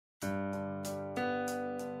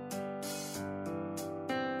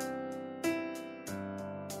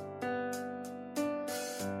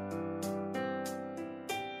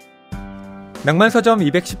낭만서점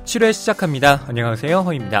 217회 시작합니다. 안녕하세요,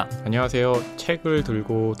 허입니다. 안녕하세요. 책을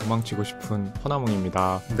들고 도망치고 싶은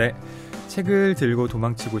허나몽입니다. 네, 책을 들고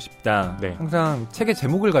도망치고 싶다. 네. 항상 책의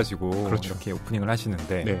제목을 가지고 그렇죠. 이렇게 오프닝을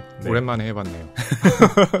하시는데 네, 오랜만에 해봤네요.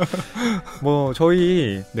 뭐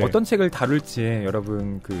저희 네. 어떤 책을 다룰지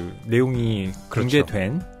여러분 그 내용이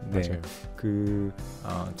공개된 맞아요. 그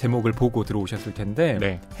제목을 보고 들어오셨을 텐데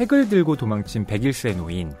네. 핵을 들고 도망친 101세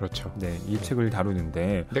노인. 그렇죠. 네, 이 책을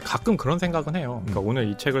다루는데 근데 가끔 그런 생각은 해요. 그러니까 오늘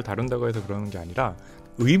이 책을 다룬다고 해서 그러는 게 아니라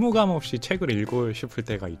의무감 없이 책을 읽고 싶을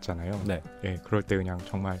때가 있잖아요. 네. 예, 그럴 때 그냥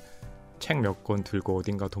정말 책 몇 권 들고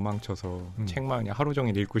어딘가 도망쳐서 책만 그냥 하루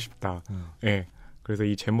종일 읽고 싶다. 예, 그래서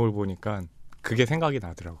이 제목을 보니까 그게 생각이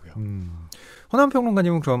나더라고요. 허남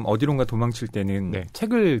평론가님은 그럼 어디론가 도망칠 때는 네.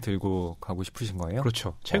 책을 들고 가고 싶으신 거예요?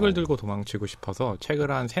 그렇죠. 책을 들고 도망치고 싶어서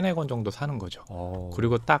책을 한 3-4권 정도 사는 거죠.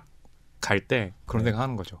 그리고 딱 갈 때 그런 생각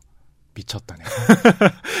하는 거죠. 미쳤다네.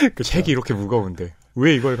 그 책이 이렇게 무거운데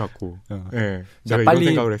왜 이걸 갖고 네, 자, 내가 이런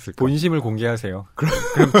생각을 했을까? 본심을 공개하세요.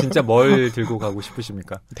 그럼 진짜 뭘 들고 가고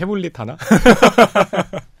싶으십니까? 태블릿 하나?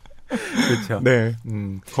 그렇죠. 네.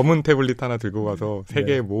 검은 태블릿 하나 들고 가서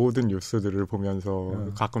세계의 모든 뉴스들을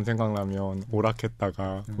보면서 가끔 생각나면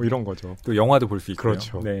오락했다가 뭐 이런 거죠. 또 영화도 볼 수 있고요.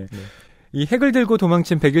 그렇죠. 네. 네. 이 핵을 들고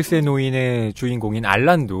도망친 101세 노인의 주인공인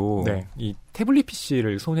알란도 네. 이 태블릿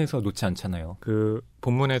PC를 손에서 놓지 않잖아요. 그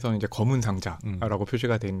본문에서는 이제 검은 상자라고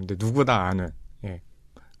표시가 되어 있는데 누구나 아는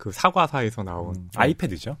그 사과사에서 나온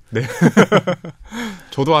아이패드죠. 네.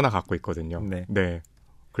 저도 하나 갖고 있거든요. 네. 네.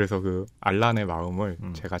 그래서 그 알란의 마음을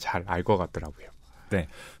제가 잘 알 것 같더라고요. 네.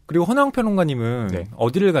 그리고 허나영 평론가님은 네.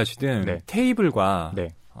 어디를 가시든 네. 테이블과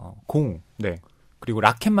네. 공 네. 그리고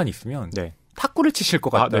라켓만 있으면 네. 탁구를 치실 것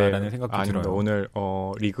같다라는 네. 생각도 아닙니다. 들어요. 오늘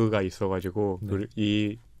리그가 있어가지고 네.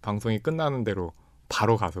 이 방송이 끝나는 대로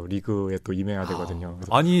바로 가서 리그에 또 임해야 되거든요.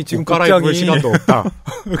 아니 지금 갈아입을 시간도 없다.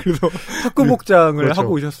 그래서 탁구 복장을 그렇죠.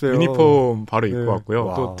 하고 오셨어요. 유니폼 바로 입고 네. 왔고요.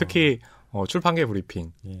 와. 또 특히 출판계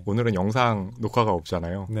브리핑. 예. 오늘은 영상 녹화가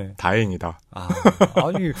없잖아요. 네. 다행이다.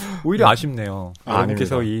 아니 오히려 아쉽네요.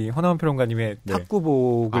 여러분께서 아닙니다. 이 허나원 평론가님의 네.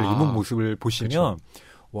 탁구복을 입은 모습을 보시면 그쵸.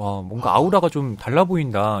 와 뭔가 아우라가 좀 달라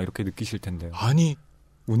보인다 이렇게 느끼실 텐데요. 아니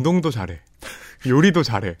운동도 잘해. 요리도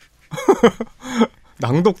잘해.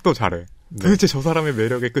 낭독도 잘해. 네. 도대체 저 사람의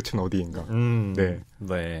매력의 끝은 어디인가. 네.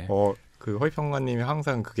 네. 그 허이평가님이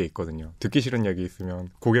항상 그게 있거든요. 듣기 싫은 얘기 있으면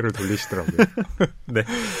고개를 돌리시더라고요. 네.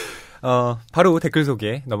 바로 댓글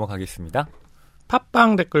소개 넘어가겠습니다.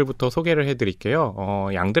 팟빵 댓글부터 소개를 해드릴게요.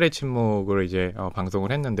 양들의 침묵을 이제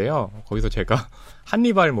방송을 했는데요. 거기서 제가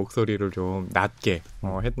한니발 목소리를 좀 낮게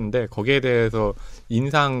했는데 거기에 대해서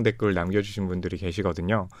인상 댓글 남겨주신 분들이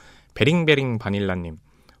계시거든요. 베링베링 바닐라님,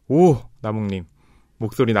 오 나묵님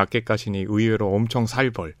목소리 낮게 까시니 의외로 엄청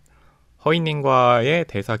살벌. 허이님과의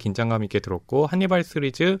대사 긴장감 있게 들었고 한니발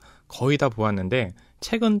시리즈 거의 다 보았는데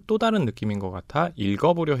책은 또 다른 느낌인 것 같아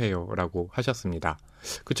읽어보려 해요 라고 하셨습니다.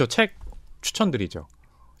 그쵸, 책 추천드리죠.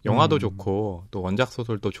 영화도 좋고 또 원작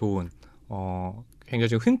소설도 좋은 굉장히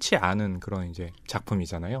좀 흔치 않은 그런 이제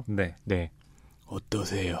작품이잖아요. 네. 네.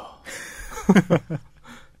 어떠세요?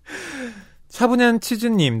 차분한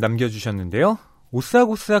치즈님 남겨주셨는데요.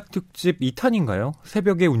 오싹오싹 특집 2탄인가요?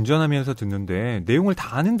 새벽에 운전하면서 듣는데 내용을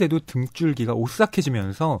다 아는데도 등줄기가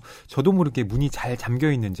오싹해지면서 저도 모르게 문이 잘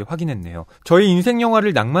잠겨있는지 확인했네요. 저희 인생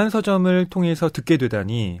영화를 낭만서점을 통해서 듣게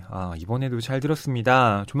되다니 이번에도 잘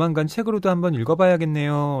들었습니다. 조만간 책으로도 한번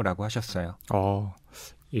읽어봐야겠네요. 라고 하셨어요.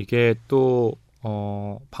 이게 또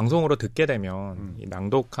방송으로 듣게 되면 이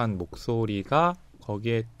낭독한 목소리가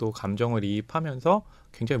거기에 또 감정을 이입하면서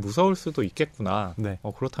굉장히 무서울 수도 있겠구나. 네.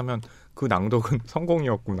 그렇다면 그 낭독은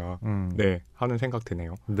성공이었구나. 네, 하는 생각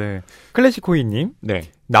드네요. 네. 클래식코이님. 네.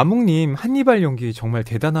 나묵님, 한니발 연기 정말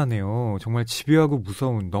대단하네요. 정말 집요하고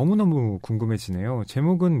무서운, 너무너무 궁금해지네요.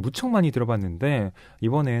 제목은 무척 많이 들어봤는데,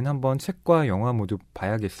 이번엔 한번 책과 영화 모두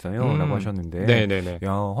봐야겠어요. 라고 하셨는데. 네네네.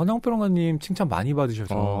 야, 허나영 평론가님 칭찬 많이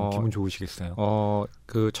받으셔서 기분 좋으시겠어요.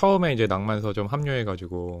 그 처음에 이제 낭만서점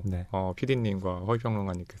합류해가지고, 네. PD님과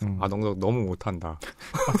허이평론가님께서, 너무 못한다.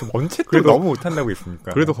 언제 또 너무 못한다고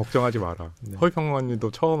했습니까? 그래도 걱정하지 마라. 네.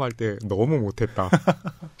 허이평론가님도 처음 할 때 너무 못했다.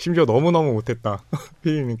 심지어 너무너무 못했다.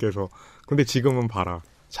 피디님께서. 근데 지금은 봐라.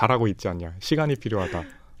 잘하고 있지 않냐. 시간이 필요하다.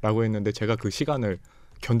 라고 했는데 제가 그 시간을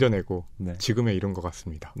견뎌내고 네. 지금에 이른 것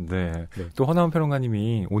같습니다. 네. 또 허나원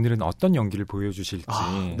평론가님이 오늘은 어떤 연기를 보여주실지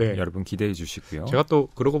네. 여러분 기대해 주시고요. 제가 또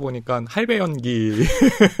그러고 보니까 할배 연기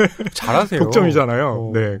잘하세요.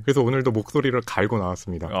 독점이잖아요. 네. 그래서 오늘도 목소리를 갈고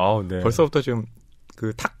나왔습니다. 네. 벌써부터 지금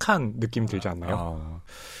그 탁한 느낌 들지 않나요?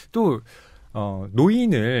 또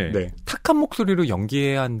노인을 네. 탁한 목소리로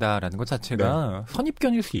연기해야 한다라는 것 자체가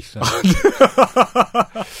선입견일 수 있어요.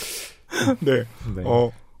 네. 네.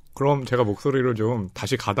 그럼 제가 목소리를 좀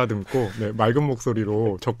다시 가다듬고 네, 맑은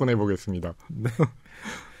목소리로 접근해 보겠습니다. 네.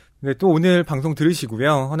 네, 또 오늘 방송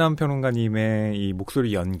들으시고요. 허남 평론가님의 이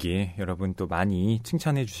목소리 연기 여러분 또 많이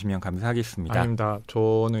칭찬해 주시면 감사하겠습니다. 아닙니다.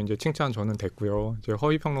 저는 이제 저는 됐고요. 이제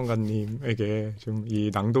허위 평론가님에게 좀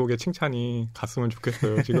이 낭독의 칭찬이 갔으면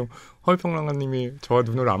좋겠어요. 지금 허위 평론가님이 저와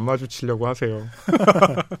눈을 안 마주치려고 하세요.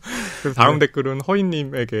 그래서 다음 네. 댓글은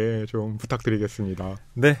허위님에게 좀 부탁드리겠습니다.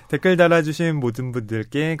 네, 댓글 달아주신 모든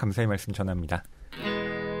분들께 감사의 말씀 전합니다.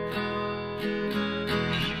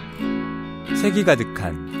 색이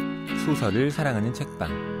가득한 소설을 사랑하는 책방,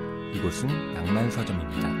 이곳은 낭만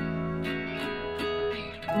서점입니다.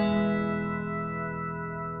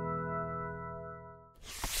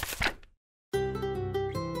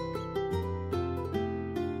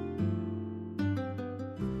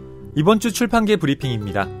 이번 주 출판계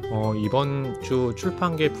브리핑입니다. 이번 주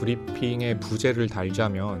출판계 브리핑의 부제를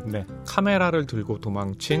달자면 네. 카메라를 들고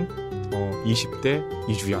도망친 20대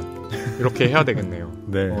이주연 이렇게 해야 되겠네요.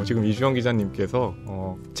 네. 지금 이주연 기자님께서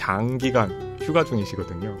장기간 휴가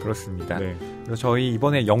중이시거든요. 그렇습니다. 네. 그래서 저희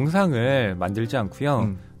이번에 영상을 만들지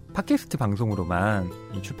않고요. 팟캐스트 방송으로만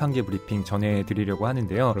이 출판계 브리핑 전해드리려고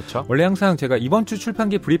하는데요. 그렇죠. 원래 항상 제가 이번 주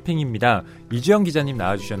출판계 브리핑입니다. 이주연 기자님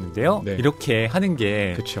나와주셨는데요. 네. 이렇게 하는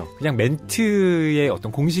게 그쵸. 그냥 멘트의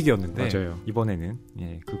어떤 공식이었는데 맞아요. 이번에는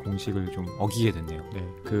그 공식을 좀 어기게 됐네요. 네,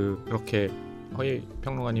 그렇게 허위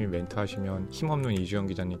평론가님이 멘트하시면 힘없는 이주연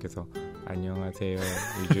기자님께서 안녕하세요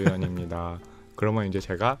이주연입니다. 그러면 이제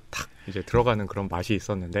제가 탁 이제 들어가는 그런 맛이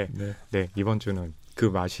있었는데 네, 이번 주는 그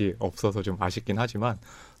맛이 없어서 좀 아쉽긴 하지만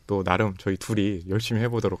또 나름 저희 둘이 열심히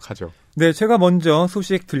해보도록 하죠. 네, 제가 먼저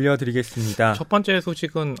소식 들려드리겠습니다. 첫 번째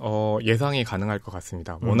소식은 예상이 가능할 것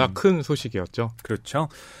같습니다. 워낙 큰 소식이었죠. 그렇죠.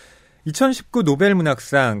 2019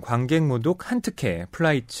 노벨문학상 관객모독 한특혜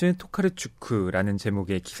플라이츠 토카르추크라는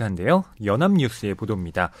제목의 기사인데요. 연합뉴스의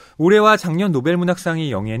보도입니다. 올해와 작년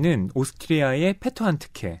노벨문학상의 영예는 오스트리아의 페터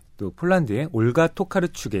한특혜, 또 폴란드의 올가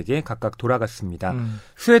토카르축에게 각각 돌아갔습니다.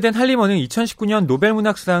 스웨덴 할리먼은 2019년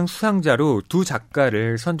노벨문학상 수상자로 두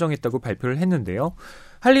작가를 선정했다고 발표를 했는데요.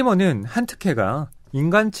 할리먼은 한특혜가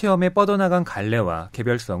인간 체험에 뻗어나간 갈래와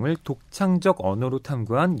개별성을 독창적 언어로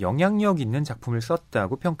탐구한 영향력 있는 작품을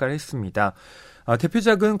썼다고 평가를 했습니다.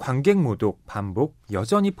 대표작은 관객모독, 반복,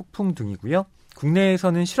 여전히 폭풍 등이고요.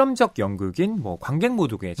 국내에서는 실험적 연극인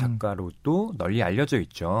관객모독의 작가로도 널리 알려져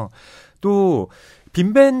있죠. 또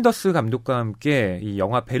빈 벤더스 감독과 함께 이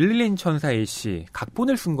영화 베를린 천사의 시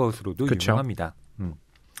각본을 쓴 것으로도 그쵸? 유명합니다.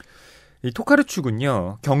 이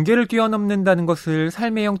토카르축은요, 경계를 뛰어넘는다는 것을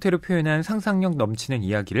삶의 형태로 표현한 상상력 넘치는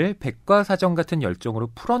이야기를 백과사전 같은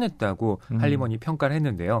열정으로 풀어냈다고 할리먼이 평가를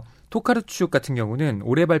했는데요. 토카르축 같은 경우는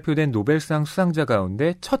올해 발표된 노벨상 수상자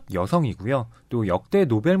가운데 첫 여성이고요. 또 역대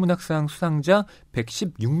노벨문학상 수상자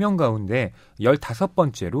 116명 가운데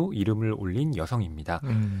 15번째로 이름을 올린 여성입니다.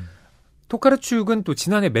 토카르축은 또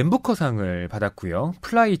지난해 맨부커상을 받았고요.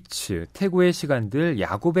 플라이츠, 태고의 시간들,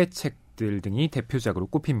 야곱의 책들 등이 대표작으로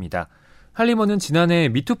꼽힙니다. 할리먼은 지난해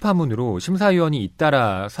미투 파문으로 심사위원이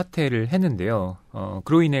잇따라 사퇴를 했는데요.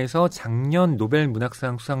 그로 인해서 작년 노벨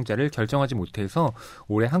문학상 수상자를 결정하지 못해서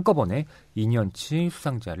올해 한꺼번에 2년치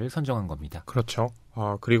수상자를 선정한 겁니다. 그렇죠.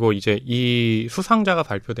 그리고 이제 이 수상자가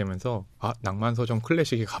발표되면서 낭만서점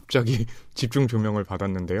클래식이 갑자기 집중 조명을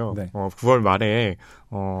받았는데요. 네. 9월 말에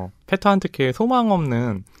페터 한특혜의 소망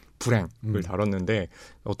없는 불행을 다뤘는데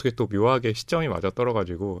어떻게 또 묘하게 시점이 맞아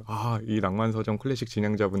떨어가지고 이 낭만서점 클래식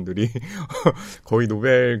진행자분들이 거의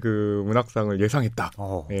노벨 그 문학상을 예상했다.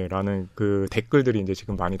 네, 라는 그 댓글들이 이제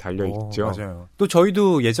지금 많이 달려 있죠. 맞아요. 또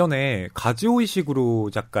저희도 예전에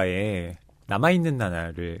가즈오이식으로 작가의 남아있는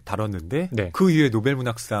나날을 다뤘는데 네. 그 이후에 노벨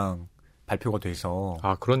문학상 발표가 돼서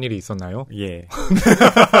그런 일이 있었나요? 예.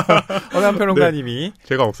 허남 평론가님이 네.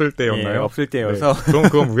 제가 없을 때였나요? 예, 없을 때여서 네. 그럼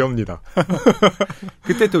그건 무효입니다.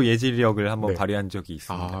 그때 또 예지력을 한번 네. 발휘한 적이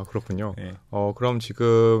있습니다. 그렇군요. 네. 그럼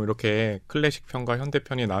지금 이렇게 클래식 편과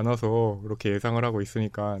현대편이 나눠서 이렇게 예상을 하고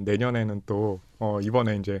있으니까 내년에는 또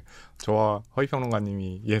이번에 이제 저와 허위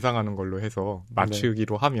평론가님이 예상하는 걸로 해서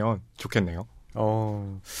맞추기로 하면 좋겠네요.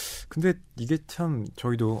 근데 이게 참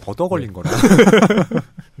저희도 얻어 걸린 거라.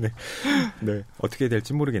 네. 네. 어떻게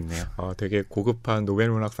될지 모르겠네요. 되게 고급한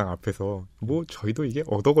노벨문학상 앞에서 저희도 이게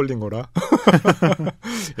얻어 걸린 거라.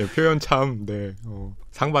 네, 표현 참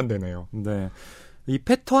상반되네요. 네. 이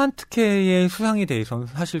페터 한특혜의 수상에 대해서는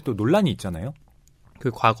사실 또 논란이 있잖아요.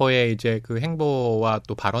 그 과거에 이제 그 행보와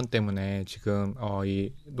또 발언 때문에 지금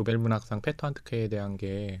이 노벨문학상 페터 한특혜에 대한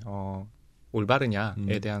게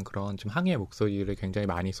올바르냐에 대한 그런 좀 항의의 목소리를 굉장히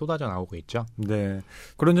많이 쏟아져 나오고 있죠. 네.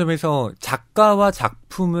 그런 점에서 작가와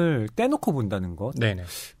작품을 떼놓고 본다는 것. 네네.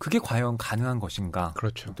 그게 과연 가능한 것인가.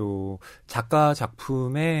 그렇죠. 또 작가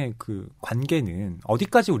작품의 그 관계는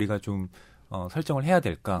어디까지 우리가 좀 설정을 해야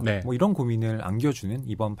될까. 네. 뭐 이런 고민을 안겨주는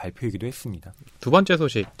이번 발표이기도 했습니다. 두 번째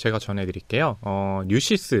소식 제가 전해드릴게요.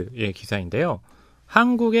 뉴시스의 기사인데요.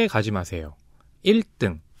 한국에 가지 마세요.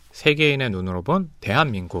 1등. 세계인의 눈으로 본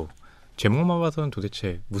대한민국. 제목만 봐서는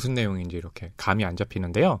도대체 무슨 내용인지 이렇게 감이 안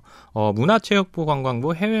잡히는데요. 문화체육부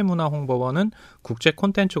관광부 해외문화홍보원은 국제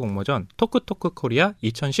콘텐츠 공모전 토크토크 코리아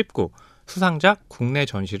 2019 수상작 국내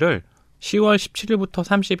전시를 10월 17일부터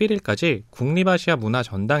 31일까지 국립아시아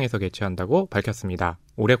문화전당에서 개최한다고 밝혔습니다.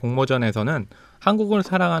 올해 공모전에서는 한국을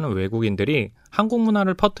사랑하는 외국인들이 한국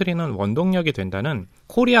문화를 퍼뜨리는 원동력이 된다는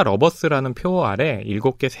코리아 러버스라는 표 아래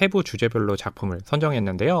 7개 세부 주제별로 작품을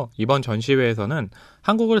선정했는데요. 이번 전시회에서는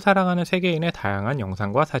한국을 사랑하는 세계인의 다양한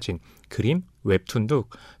영상과 사진, 그림, 웹툰 등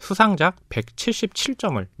수상작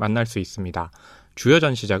 177점을 만날 수 있습니다. 주요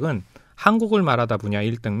전시작은 한국을 말하다 분야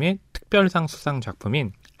 1등 및 특별상 수상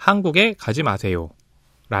작품인 한국에 가지 마세요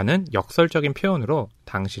라는 역설적인 표현으로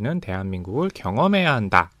당신은 대한민국을 경험해야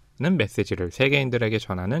한다는 메시지를 세계인들에게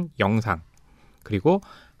전하는 영상, 그리고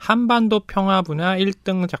한반도 평화 분야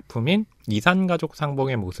 1등 작품인 이산가족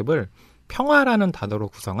상봉의 모습을 평화라는 단어로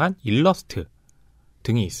구성한 일러스트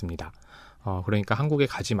등이 있습니다. 그러니까 한국에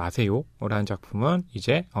가지 마세요 라는 작품은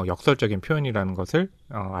이제 역설적인 표현이라는 것을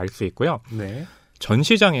알 수 있고요. 네.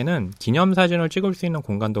 전시장에는 기념사진을 찍을 수 있는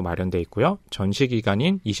공간도 마련되어 있고요. 전시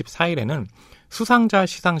기간인 24일에는 수상자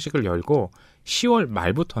시상식을 열고 10월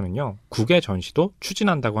말부터는요. 국외 전시도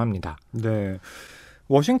추진한다고 합니다. 네.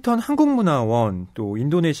 워싱턴 한국문화원, 또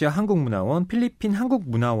인도네시아 한국문화원, 필리핀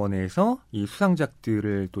한국문화원에서 이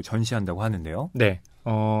수상작들을 또 전시한다고 하는데요. 네.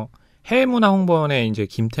 해외문화홍보원의 이제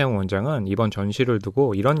김태웅 원장은 이번 전시를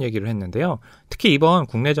두고 이런 얘기를 했는데요. 특히 이번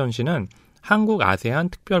국내 전시는 한국 아세안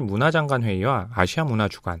특별 문화장관 회의와 아시아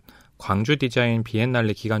문화주간, 광주 디자인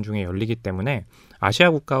비엔날레 기간 중에 열리기 때문에 아시아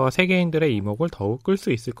국가와 세계인들의 이목을 더욱 끌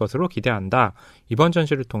수 있을 것으로 기대한다. 이번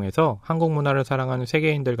전시를 통해서 한국 문화를 사랑하는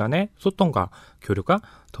세계인들 간의 소통과 교류가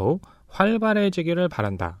더욱 활발해지기를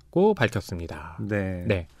바란다고 밝혔습니다. 네.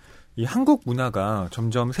 네. 이 한국 문화가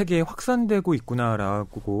점점 세계에 확산되고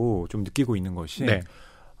있구나라고 좀 느끼고 있는 것이 네.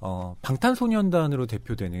 방탄소년단으로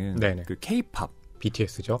대표되는 네네. 그 K-팝,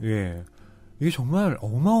 BTS죠. 예. 이게 정말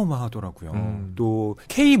어마어마하더라고요. 또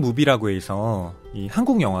K-무비라고 해서 이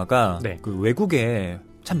한국 영화가 네. 그 외국에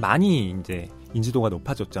참 많이 이제 인지도가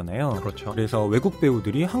높아졌잖아요. 그렇죠. 그래서 외국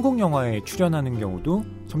배우들이 한국 영화에 출연하는 경우도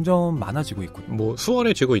점점 많아지고 있거든요. 뭐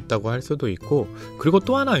수월해지고 있다고 할 수도 있고, 그리고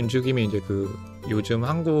또 하나 움직임이 이제 그 요즘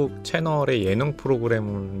한국 채널의 예능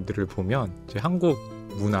프로그램들을 보면 이제 한국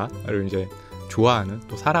문화를 이제 좋아하는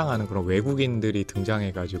또 사랑하는 그런 외국인들이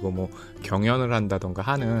등장해가지고 뭐 경연을 한다던가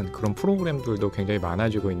하는 그런 프로그램들도 굉장히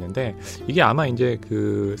많아지고 있는데, 이게 아마 이제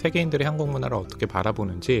그 세계인들이 한국 문화를 어떻게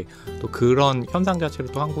바라보는지, 또 그런 현상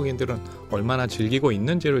자체를 또 한국인들은 얼마나 즐기고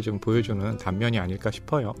있는지를 좀 보여주는 단면이 아닐까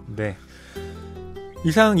싶어요. 네.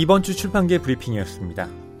 이상 이번 주 출판계 브리핑이었습니다.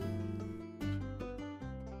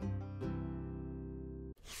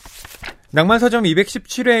 낭만서점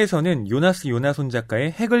 217회에서는 요나손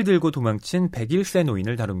작가의 핵을 들고 도망친 101세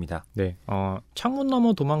노인을 다룹니다. 네, 창문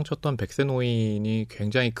너머 도망쳤던 100세 노인이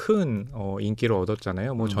굉장히 큰 인기를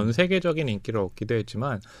얻었잖아요. 뭐 전 세계적인 인기를 얻기도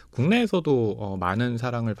했지만 국내에서도 많은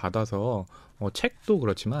사랑을 받아서 책도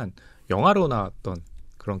그렇지만 영화로 나왔던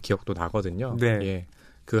그런 기억도 나거든요. 네. 예.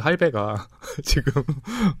 그 할배가 지금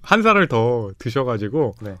한 살을 더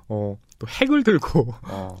드셔가지고 네. 또 핵을 들고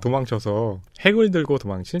도망쳐서 핵을 들고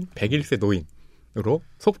도망친 101세 노인으로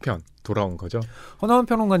속편 돌아온 거죠. 허나원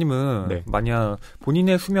평론가님은 네. 만약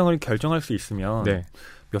본인의 수명을 결정할 수 있으면 네.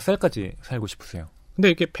 몇 살까지 살고 싶으세요? 근데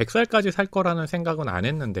이렇게 100살까지 살 거라는 생각은 안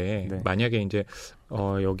했는데 네. 만약에 이제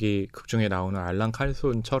여기 극중에 나오는 알란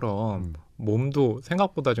칼손처럼 몸도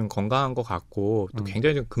생각보다 좀 건강한 것 같고 또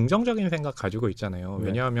굉장히 좀 긍정적인 생각 가지고 있잖아요. 네.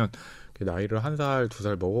 왜냐하면 나이를 1살,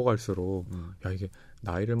 2살 먹어갈수록 야 이게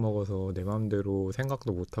나이를 먹어서 내 마음대로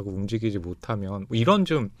생각도 못하고 움직이지 못하면 뭐 이런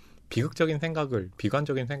좀 비극적인 생각을,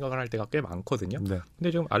 비관적인 생각을 할 때가 꽤 많거든요. 네. 근데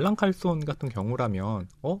좀 알란 칼손 같은 경우라면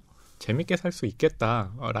재밌게 살 수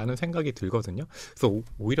있겠다라는 생각이 들거든요. 그래서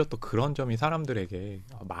오히려 또 그런 점이 사람들에게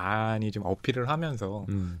많이 좀 어필을 하면서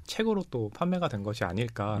책으로 또 판매가 된 것이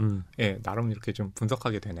아닐까. 예, 나름 이렇게 좀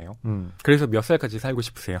분석하게 되네요. 그래서 몇 살까지 살고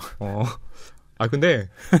싶으세요? 근데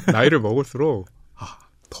나이를 먹을수록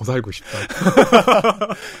더 살고 싶다.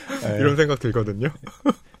 이런 생각 들거든요.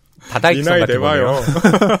 다다익선 같은 거예요.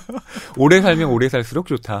 오래 살면 오래 살수록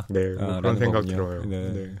좋다. 네, 그런 생각 들어요.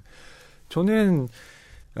 네. 저는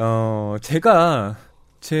제가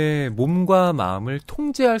제 몸과 마음을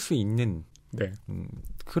통제할 수 있는 네.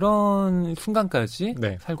 그런 순간까지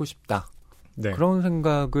네. 살고 싶다. 네. 그런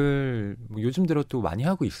생각을 뭐 요즘 들어 또 많이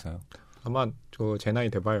하고 있어요. 아마 제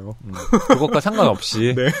나이 돼봐요. 그것과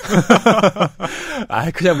상관없이. 네.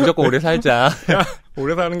 그냥 무조건 오래 살자. 야,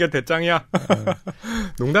 오래 사는 게 대짱이야.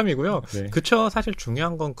 농담이고요. 네. 그쵸. 사실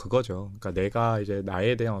중요한 건 그거죠. 그러니까 내가 이제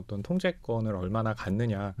나에 대한 어떤 통제권을 얼마나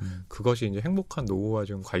갖느냐. 그것이 이제 행복한 노후와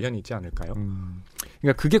좀 관련이 있지 않을까요?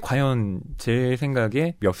 그러니까 그게 과연 제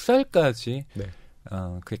생각에 몇 살까지 네.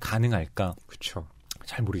 그게 가능할까? 그쵸.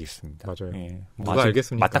 잘 모르겠습니다. 맞아요. 예. 누가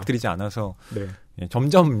알겠습니까? 맞닥뜨리지 않아서 네. 예,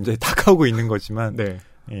 점점 이제 다가오고 있는 거지만 네.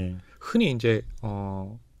 예. 흔히 이제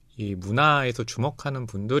이 문화에서 주목하는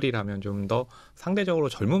분들이라면 좀 더 상대적으로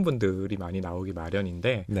젊은 분들이 많이 나오기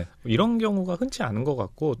마련인데 네. 이런 경우가 흔치 않은 것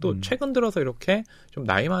같고 또 최근 들어서 이렇게 좀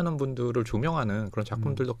나이 많은 분들을 조명하는 그런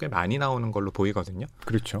작품들도 꽤 많이 나오는 걸로 보이거든요.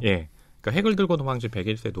 그렇죠. 예. 그러니까 핵을 들고 도망친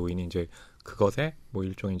 101세 노인이 이제 그것에 뭐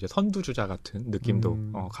일종의 이제 선두주자 같은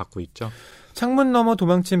느낌도 갖고 있죠. 창문 너머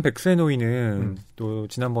도망친 100세 노인은 또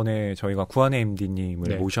지난번에 저희가 구한의 MD님을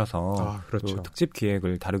네. 모셔서 그렇죠. 또 특집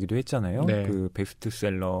기획을 다루기도 했잖아요. 네. 그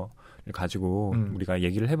베스트셀러를 가지고 우리가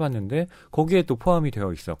얘기를 해봤는데 거기에 또 포함이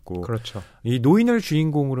되어 있었고 그렇죠. 이 노인을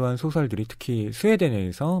주인공으로 한 소설들이 특히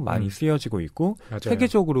스웨덴에서 많이 쓰여지고 있고 맞아요.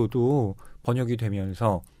 세계적으로도 번역이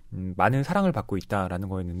되면서 많은 사랑을 받고 있다라는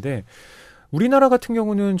거였는데 우리나라 같은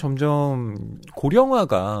경우는 점점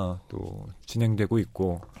고령화가 또 진행되고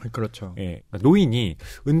있고 그렇죠. 예, 노인이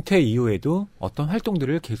은퇴 이후에도 어떤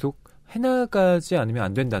활동들을 계속 해나가지 않으면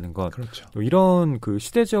안 된다는 것. 그렇죠. 또 이런 그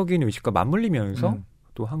시대적인 의식과 맞물리면서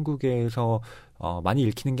또 한국에서 많이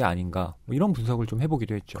읽히는 게 아닌가 뭐 이런 분석을 좀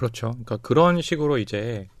해보기도 했죠. 그렇죠. 그러니까 그런 식으로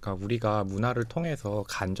이제 그러니까 우리가 문화를 통해서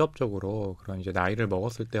간접적으로 그런 이제 나이를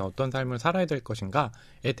먹었을 때 어떤 삶을 살아야 될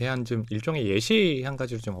것인가에 대한 좀 일종의 예시 한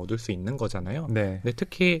가지를 좀 얻을 수 있는 거잖아요. 네. 근데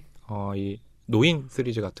특히 이 노인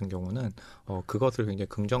시리즈 같은 경우는 그것을 굉장히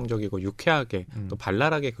긍정적이고 유쾌하게 또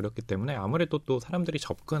발랄하게 그렸기 때문에 아무래도 또 사람들이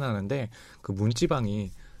접근하는데 그 문지방이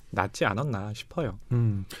낫지 않았나 싶어요.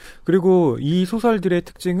 그리고 이 소설들의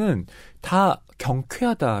특징은 다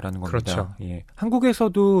경쾌하다라는 겁니다. 그렇죠. 예.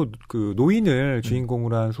 한국에서도 그 노인을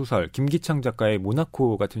주인공으로 한 소설, 김기창 작가의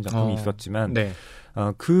모나코 같은 작품이 있었지만, 네.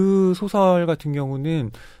 그 소설 같은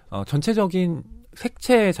경우는 전체적인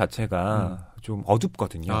색채 자체가 좀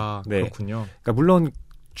어둡거든요. 네. 그렇군요. 그러니까 물론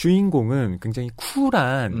주인공은 굉장히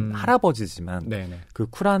쿨한 할아버지지만 네네. 그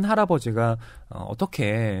쿨한 할아버지가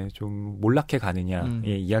어떻게 좀 몰락해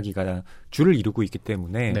가느냐의 이야기가 줄을 이루고 있기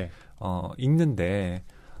때문에 네. 읽는데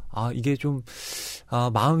이게 좀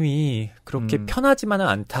마음이 그렇게 편하지만은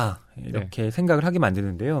않다 이렇게 생각을 하게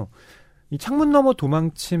만드는데요. 이 창문 너머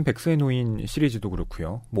도망친 100세 노인 시리즈도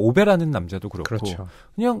그렇고요. 뭐 오베라는 남자도 그렇고 그렇죠.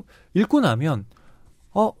 그냥 읽고 나면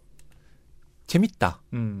재밌다.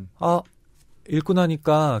 읽고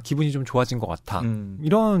나니까 기분이 좀 좋아진 것 같아.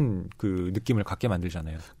 이런 그 느낌을 갖게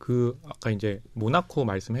만들잖아요. 아까 이제 모나코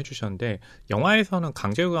말씀해 주셨는데, 영화에서는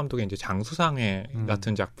강재우 감독의 이제 장수상회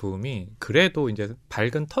같은 작품이 그래도 이제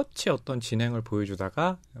밝은 터치의 어떤 진행을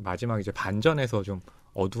보여주다가 마지막 이제 반전에서 좀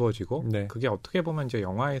어두워지고, 네. 그게 어떻게 보면 이제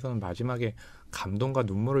영화에서는 마지막에 감동과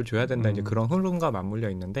눈물을 줘야 된다, 이제 그런 흐름과 맞물려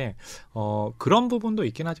있는데, 그런 부분도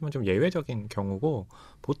있긴 하지만 좀 예외적인 경우고,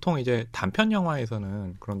 보통 이제 단편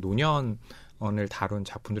영화에서는 그런 노년을 다룬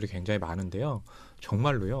작품들이 굉장히 많은데요.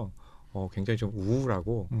 정말로요, 굉장히 좀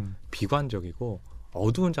우울하고 비관적이고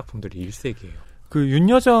어두운 작품들이 일색이에요. 그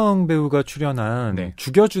윤여정 배우가 출연한 네.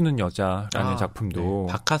 죽여주는 여자라는 작품도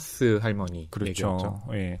네. 바카스 할머니 그렇죠. 얘기였죠.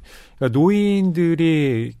 예. 그러니까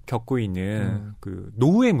노인들이 겪고 있는 그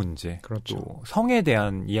노후의 문제, 그렇죠. 또 성에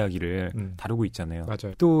대한 이야기를 다루고 있잖아요.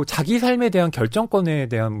 맞아요. 또 자기 삶에 대한 결정권에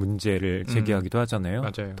대한 문제를 제기하기도 하잖아요.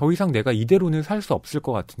 맞아요. 더 이상 내가 이대로는 살 수 없을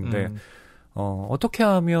것 같은데 어떻게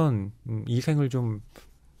하면 이 생을 좀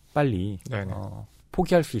빨리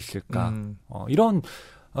포기할 수 있을까? 이런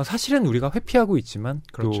사실은 우리가 회피하고 있지만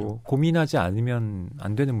그렇죠. 또 고민하지 않으면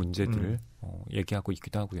안 되는 문제들을 얘기하고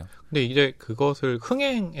있기도 하고요. 근데 이제 그것을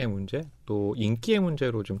흥행의 문제, 또 인기의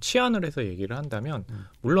문제로 좀 치환을 해서 얘기를 한다면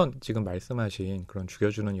물론 지금 말씀하신 그런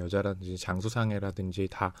죽여주는 여자라든지 장수상해라든지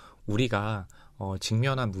다 우리가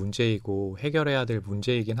직면한 문제이고 해결해야 될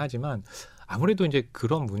문제이긴 하지만 아무래도 이제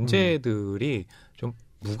그런 문제들이 좀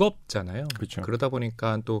무겁잖아요. 그렇죠. 그러다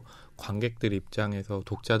보니까 또 관객들 입장에서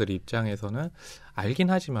독자들 입장에서는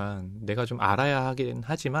알긴 하지만 내가 좀 알아야 하긴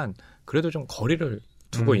하지만 그래도 좀 거리를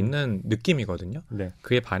두고 있는 느낌이거든요. 네.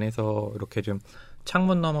 그에 반해서 이렇게 좀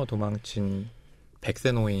창문 너머 도망친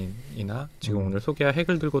 100세 노인이나 지금 오늘 소개할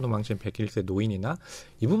핵을 들고 도망친 101세 노인이나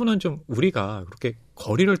이 부분은 좀 우리가 그렇게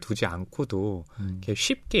거리를 두지 않고도 이렇게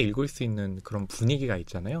쉽게 읽을 수 있는 그런 분위기가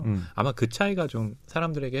있잖아요. 아마 그 차이가 좀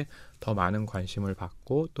사람들에게 더 많은 관심을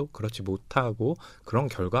받고 또 그렇지 못하고 그런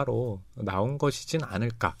결과로 나온 것이진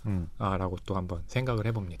않을까라고 또 한번 생각을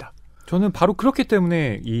해봅니다. 저는 바로 그렇기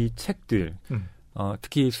때문에 이 책들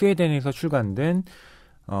특히 스웨덴에서 출간된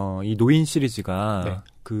이 노인 시리즈가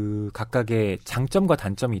네. 그 각각의 장점과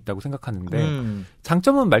단점이 있다고 생각하는데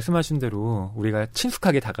장점은 말씀하신 대로 우리가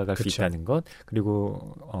친숙하게 다가갈 그쵸. 수 있다는 것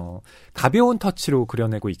그리고 가벼운 터치로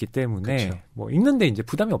그려내고 있기 때문에 그쵸. 뭐 읽는데 이제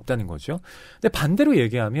부담이 없다는 거죠. 근데 반대로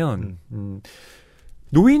얘기하면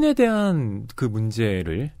노인에 대한 그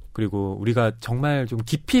문제를 그리고 우리가 정말 좀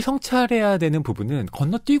깊이 성찰해야 되는 부분은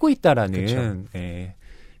건너뛰고 있다라는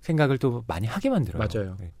생각을 또 많이 하게 만들어요.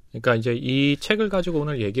 맞아요. 네. 그러니까 이제 이 책을 가지고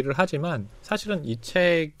오늘 얘기를 하지만 사실은 이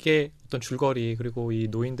책의 어떤 줄거리 그리고 이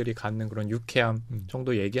노인들이 갖는 그런 유쾌함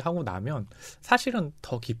정도 얘기하고 나면 사실은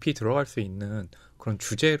더 깊이 들어갈 수 있는 그런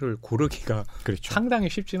주제를 고르기가 그렇죠. 상당히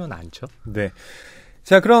쉽지는 않죠. 네.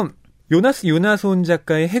 자, 그럼 요나손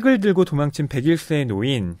작가의 핵을 들고 도망친 101세의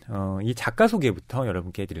노인, 이 작가 소개부터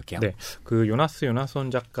여러분께 해드릴게요. 네, 그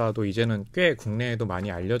요나손 작가도 이제는 꽤 국내에도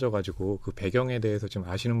많이 알려져가지고 그 배경에 대해서 좀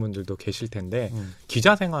아시는 분들도 계실 텐데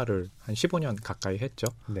기자 생활을 한 15년 가까이 했죠.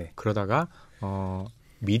 네. 그러다가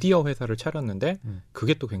미디어 회사를 차렸는데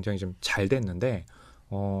그게 또 굉장히 좀 잘 됐는데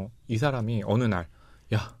이 사람이 어느 날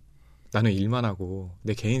야, 나는 일만 하고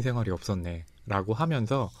내 개인 생활이 없었네 라고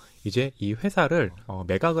하면서 이제 이 회사를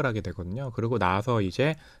매각을 하게 되거든요. 그리고 나서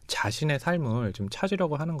이제 자신의 삶을 좀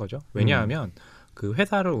찾으려고 하는 거죠. 왜냐하면 그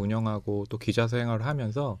회사를 운영하고 또 기자 생활을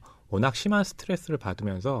하면서 워낙 심한 스트레스를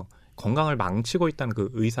받으면서 건강을 망치고 있다는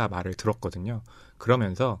그 의사 말을 들었거든요.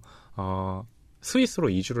 그러면서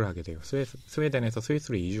스위스로 이주를 하게 돼요. 스웨덴에서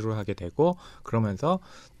스위스로 이주를 하게 되고 그러면서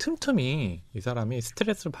틈틈이 이 사람이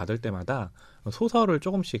스트레스를 받을 때마다 소설을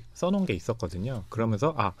조금씩 써놓은 게 있었거든요.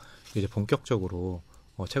 그러면서 이제 본격적으로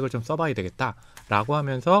책을 좀 써봐야 되겠다라고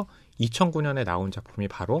하면서 2009년에 나온 작품이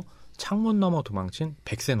바로 창문 너머 도망친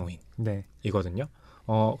 100세 노인이거든요.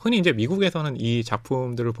 흔히 이제 미국에서는 이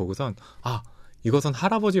작품들을 보고선 이것은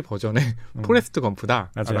할아버지 버전의 포레스트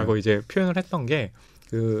검프다라고 이제 표현을 했던 게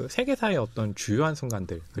그 세계사의 어떤 주요한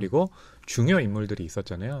순간들 그리고 중요 인물들이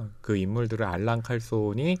있었잖아요. 그 인물들을 알란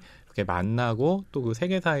칼손이 이렇게 만나고 또 그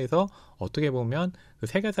세계사에서 어떻게 보면 그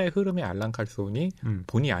세계사의 흐름에 알란 칼손이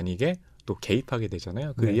본의 아니게 또 개입하게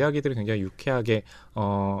되잖아요. 그 이야기들이 굉장히 유쾌하게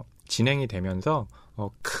진행이 되면서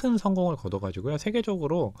큰 성공을 거둬가지고요.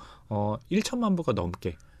 세계적으로 1천만 부가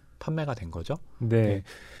넘게 판매가 된 거죠. 네.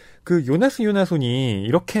 그 요나손이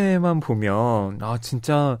이렇게만 보면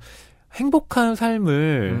진짜 행복한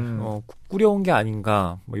삶을 꾸려온 게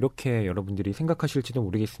아닌가 뭐 이렇게 여러분들이 생각하실지도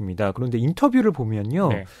모르겠습니다. 그런데 인터뷰를 보면요.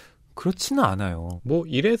 네. 그렇지는 않아요. 뭐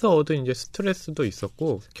일에서 얻은 이제 스트레스도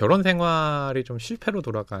있었고 결혼 생활이 좀 실패로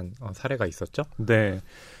돌아간 사례가 있었죠. 네.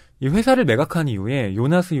 이 회사를 매각한 이후에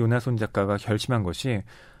요나손 작가가 결심한 것이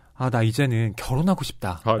나 이제는 결혼하고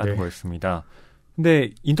싶다라는 거였습니다.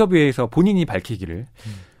 근데 인터뷰에서 본인이 밝히기를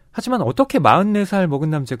하지만 어떻게 44살 먹은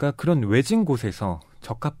남자가 그런 외진 곳에서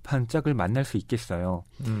적합한 짝을 만날 수 있겠어요.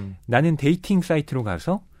 나는 데이팅 사이트로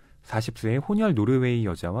가서 40세의 혼혈 노르웨이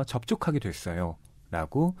여자와 접촉하게 됐어요.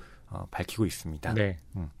 라고 밝히고 있습니다. 네.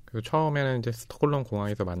 그리고 처음에는 이제 스톡홀름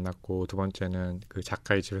공항에서 만났고 두 번째는 그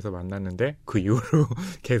작가의 집에서 만났는데 그 이후로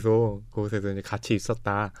계속 그곳에서 이제 같이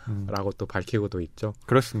있었다라고 또 밝히고도 있죠.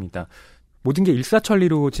 그렇습니다. 모든 게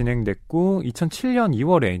일사천리로 진행됐고 2007년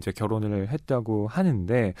 2월에 이제 결혼을 했다고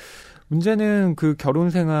하는데 문제는 그 결혼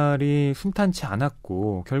생활이 순탄치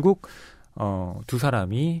않았고 결국 두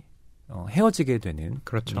사람이 헤어지게 되는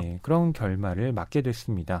그렇죠. 그런 결말을 맞게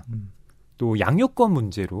됐습니다. 또 양육권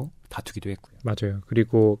문제로 다투기도 했고요. 맞아요.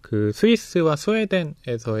 그리고 그 스위스와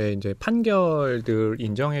스웨덴에서의 이제 판결들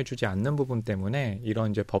인정해주지 않는 부분 때문에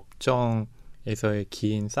이런 이제 법정에서의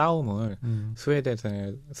긴 싸움을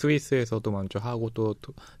스위스에서도 먼저 하고 또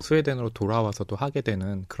스웨덴으로 돌아와서도 하게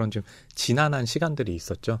되는 그런 좀 지난한 시간들이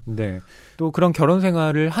있었죠. 네. 또 그런 결혼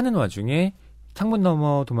생활을 하는 와중에 창문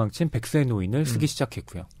너머 도망친 100세 노인을 쓰기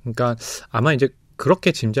시작했고요. 그러니까 아마 이제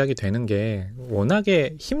그렇게 짐작이 되는 게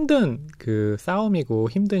워낙에 힘든 그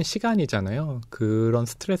싸움이고 힘든 시간이잖아요. 그런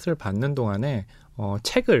스트레스를 받는 동안에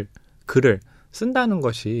글을 쓴다는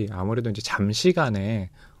것이 아무래도 이제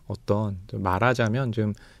잠시간에 어떤 말하자면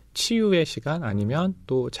좀 치유의 시간 아니면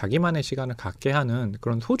또 자기만의 시간을 갖게 하는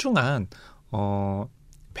그런 소중한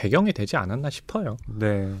배경이 되지 않았나 싶어요.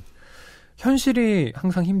 네. 현실이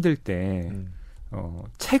항상 힘들 때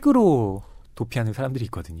책으로 도피하는 사람들이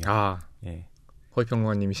있거든요. 예.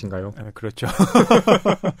 허위평론가님이신가요? 아, 그렇죠.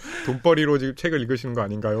 돈벌이로 지금 책을 읽으시는 거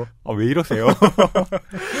아닌가요? 왜 이러세요?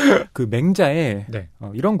 그 맹자에 네.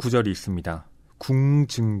 이런 구절이 있습니다.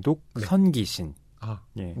 궁증독 네. 선기신.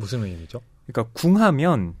 예. 무슨 의미죠? 그러니까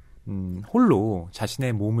궁하면 홀로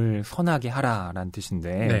자신의 몸을 선하게 하라라는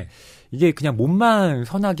뜻인데 네. 이게 그냥 몸만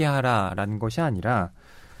선하게 하라라는 것이 아니라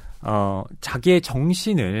자기의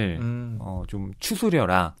정신을 좀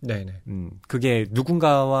추스려라. 네네. 그게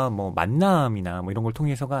누군가와 뭐 만남이나 뭐 이런 걸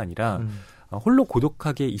통해서가 아니라 홀로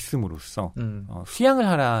고독하게 있음으로써 수양을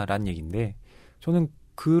하라라는 얘기인데 저는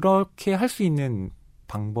그렇게 할 수 있는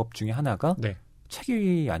방법 중에 하나가 네.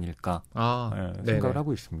 책이 아닐까 생각을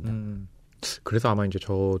하고 있습니다. 그래서 아마 이제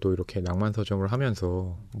저도 이렇게 낭만 서점을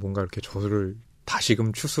하면서 뭔가 이렇게 저를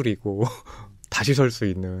다시금 추스리고 다시 설 수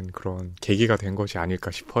있는 그런 계기가 된 것이 아닐까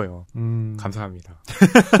싶어요. 감사합니다.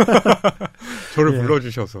 저를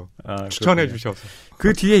불러주셔서 추천해 주셔서.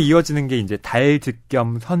 그 뒤에 이어지는 게 이제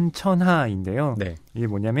달득겸 선천하인데요. 네. 이게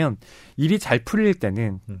뭐냐면 일이 잘 풀릴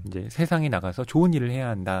때는 이제 세상에 나가서 좋은 일을 해야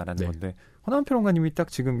한다라는 네. 건데 허나운 평론가님이 딱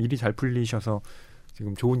지금 일이 잘 풀리셔서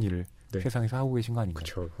지금 좋은 일을 네. 세상에서 하고 계신 거 아닌가요?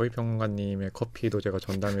 그렇죠. 허위평론가님의 커피도 제가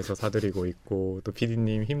전담해서 사드리고 있고 또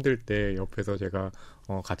PD님 힘들 때 옆에서 제가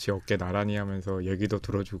같이 어깨 나란히 하면서 얘기도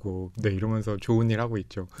들어주고 네 이러면서 좋은 일 하고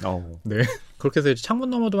있죠. 네. 그렇게 해서 이제 창문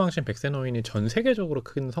너머 도망친 백세노인이 전 세계적으로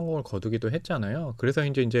큰 성공을 거두기도 했잖아요. 그래서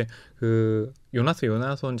이제 그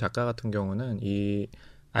요나손 작가 같은 경우는 이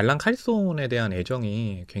알란 칼손에 대한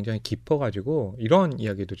애정이 굉장히 깊어가지고 이런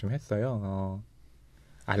이야기도 좀 했어요.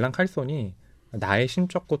 알란 칼손이 나의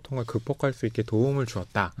심적 고통을 극복할 수 있게 도움을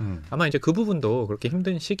주었다. 아마 이제 그 부분도 그렇게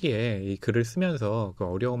힘든 시기에 이 글을 쓰면서 그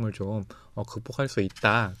어려움을 좀 극복할 수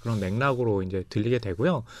있다. 그런 맥락으로 이제 들리게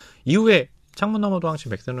되고요. 이후에 창문 너머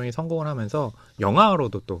도망친 백세노인이 성공을 하면서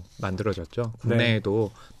영화로도 또 만들어졌죠.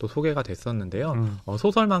 국내에도 또 소개가 됐었는데요.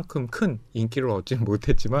 소설만큼 큰 인기를 얻지는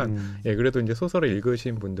못했지만 예, 그래도 이제 소설을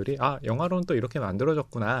읽으신 분들이 영화로는 또 이렇게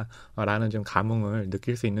만들어졌구나 라는 좀 감흥을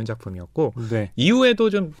느낄 수 있는 작품이었고 네. 이후에도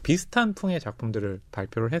좀 비슷한 풍의 작품들을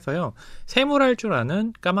발표를 해서요. 샘을 줄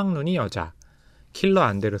아는 까막눈이 여자, 킬러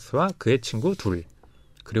안데르스와 그의 친구 둘,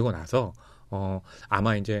 그리고 나서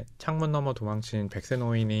아마 이제 창문 너머 도망친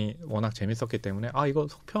백세노인이 워낙 재밌었기 때문에 이거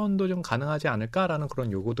속편도 좀 가능하지 않을까라는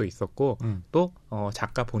그런 요구도 있었고 또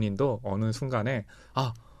작가 본인도 어느 순간에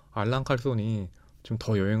알란 칼손이 좀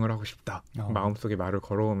더 여행을 하고 싶다 마음속에 말을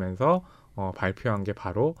걸어오면서 발표한 게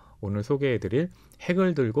바로 오늘 소개해드릴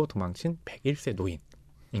핵을 들고 도망친 101세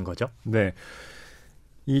노인인 거죠. 네.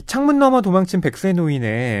 이 창문 너머 도망친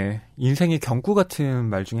백세노인의 인생의 경구 같은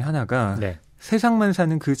말 중에 하나가 네. 세상만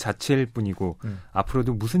사는 그 자체일 뿐이고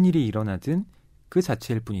앞으로도 무슨 일이 일어나든 그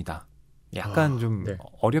자체일 뿐이다. 약간 좀 네.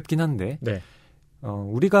 어렵긴 한데 네.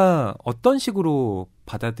 우리가 어떤 식으로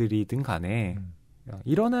받아들이든 간에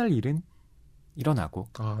일어날 일은 일어나고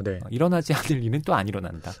네. 일어나지 않을 일은 또 안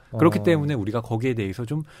일어난다. 그렇기 때문에 우리가 거기에 대해서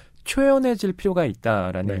좀 초연해질 필요가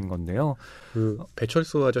있다라는 네. 건데요. 그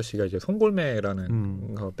배철수 아저씨가 이제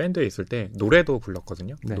송골매라는 밴드에 있을 때 노래도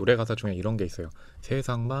불렀거든요. 네. 노래 가사 중에 이런 게 있어요.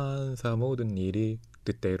 세상 만사 모든 일이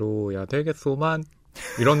뜻대로야 되겠소만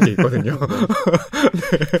이런 게 있거든요.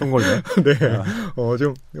 송골매. 네.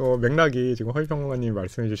 좀 맥락이 지금 허위평론가님이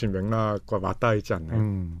말씀해주신 맥락과 맞닿아 있지 않나요?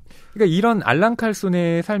 그러니까 이런 알란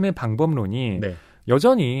칼손의 삶의 방법론이 네.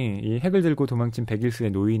 여전히 이 핵을 들고 도망친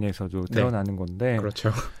 101세의 노인에서도 드러나는 건데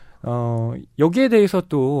그렇죠. 여기에 대해서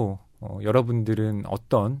또 여러분들은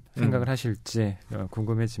어떤 생각을 하실지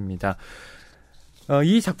궁금해집니다.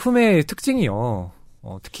 이 작품의 특징이요.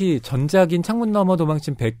 특히 전작인 창문 너머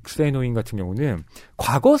도망친 100세 노인 같은 경우는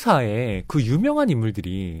과거사에 그 유명한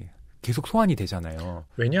인물들이 계속 소환이 되잖아요.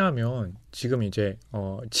 왜냐하면 지금 이제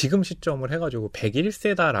지금 시점을 해가지고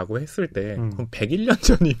 101세다라고 했을 때 그럼 101년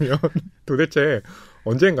전이면 도대체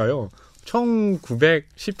언젠가요?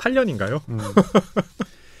 1918년인가요?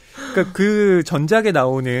 그러니까 그 전작에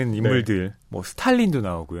나오는 인물들, 뭐 스탈린도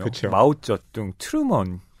나오고요, 그쵸. 마오쩌둥,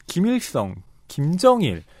 트루먼, 김일성,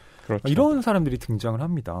 김정일 그렇죠. 이런 사람들이 등장을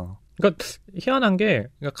합니다. 그러니까 희한한 게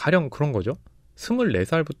가령 그런 거죠.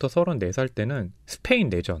 24살부터 34살 때는 스페인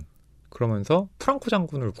내전. 그러면서 프랑코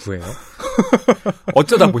장군을 구해요.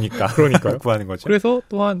 어쩌다 보니까 그러니까요. 구하는 거죠. 그래서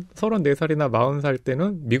또한 34살이나 40살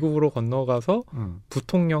때는 미국으로 건너가서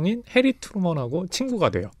부통령인 해리 트루먼하고 친구가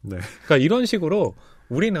돼요. 네. 그러니까 이런 식으로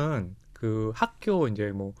우리는 그 학교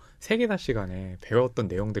이제 뭐 세계사 시간에 배웠던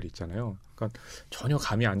내용들이 있잖아요. 그러니까 전혀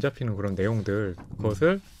감이 안 잡히는 그런 내용들,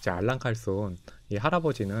 그것을 이제 알란 칼손 이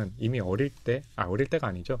할아버지는 이미 어릴 때가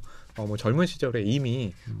아니죠. 뭐 젊은 시절에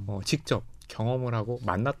이미 직접 경험을 하고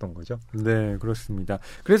만났던 거죠. 네, 그렇습니다.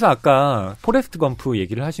 그래서 아까 포레스트 검프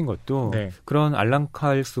얘기를 하신 것도 네. 그런 알란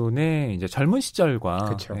칼손의 이제 젊은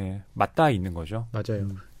시절과 네, 맞닿아 있는 거죠. 맞아요.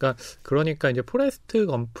 그러니까 이제 포레스트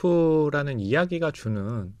검프라는 이야기가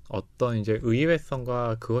주는 어떤 이제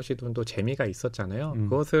의외성과 그것이 좀 더 재미가 있었잖아요.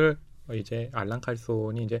 그것을 이제 알란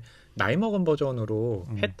칼손이 이제 나이 먹은 버전으로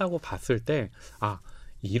했다고 봤을 때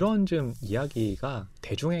이런 좀 이야기가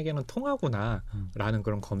대중에게는 통하구나라는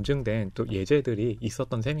그런 검증된 또 예제들이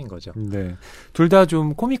있었던 셈인 거죠. 네, 둘 다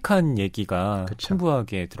좀 코믹한 얘기가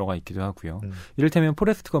풍부하게 들어가 있기도 하고요. 이를테면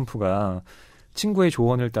포레스트 검프가 친구의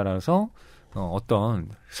조언을 따라서 어떤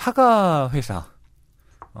사과 회사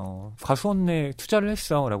과수원에 투자를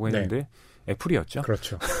했어라고 했는데 네. 애플이었죠.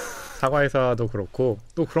 그렇죠. 사과회사도 그렇고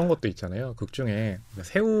또 그런 것도 있잖아요. 극 중에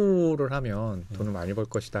새우를 하면 돈을 많이 벌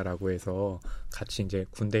것이다라고 해서 같이 이제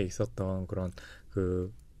군대에 있었던 그런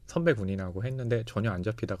그 선배 군인하고 했는데 전혀 안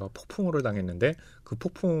잡히다가 폭풍우를 당했는데 그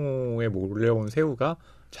폭풍에 몰려온 새우가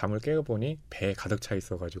잠을 깨보니 배에 가득 차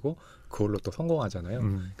있어가지고 그걸로 또 성공하잖아요.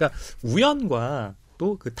 그러니까 우연과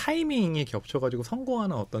또 그 타이밍이 겹쳐가지고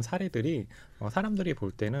성공하는 어떤 사례들이 사람들이 볼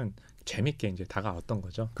때는 재밌게 이제 다가왔던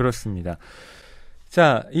거죠. 그렇습니다.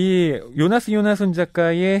 자, 이 요나손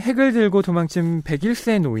작가의 핵을 들고 도망친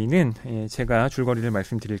 101세 노인은 제가 줄거리를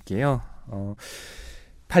말씀드릴게요.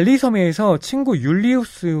 발리 섬에서 친구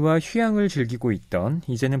율리우스와 휴양을 즐기고 있던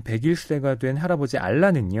이제는 101세가 된 할아버지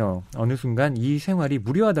알란은요. 어느 순간 이 생활이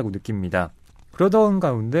무료하다고 느낍니다. 그러던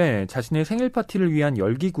가운데 자신의 생일 파티를 위한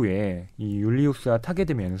열기구에 이 율리우스와 타게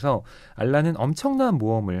되면서 알란은 엄청난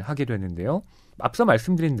모험을 하게 되는데요. 앞서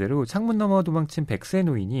말씀드린 대로 창문 너머 도망친 100세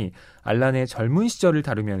노인이 알란의 젊은 시절을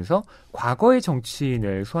다루면서 과거의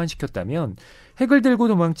정치인을 소환시켰다면 핵을 들고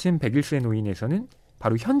도망친 101세 노인에서는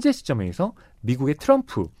바로 현재 시점에서 미국의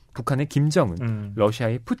트럼프, 북한의 김정은,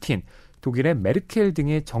 러시아의 푸틴, 독일의 메르켈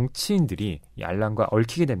등의 정치인들이 이 알란과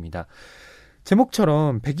얽히게 됩니다.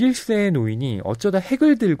 제목처럼 101세 노인이 어쩌다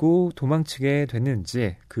핵을 들고 도망치게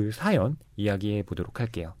됐는지 그 사연 이야기해 보도록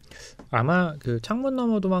할게요. 아마 그 창문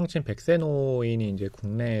너머 도망친 100세 노인이 이제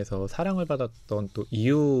국내에서 사랑을 받았던 또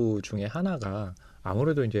이유 중에 하나가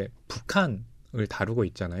아무래도 이제 북한을 다루고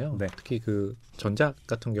있잖아요. 네. 특히 그 전작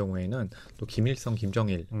같은 경우에는 또 김일성,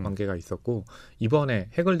 김정일 관계가 있었고 이번에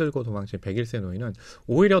핵을 들고 도망친 101세 노인은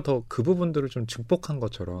오히려 더 그 부분들을 좀 증폭한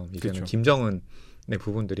것처럼 이제는 그렇죠. 김정은 네,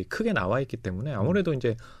 부분들이 크게 나와 있기 때문에 아무래도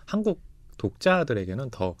이제 한국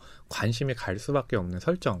독자들에게는 더 관심이 갈 수밖에 없는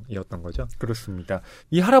설정이었던 거죠. 그렇습니다.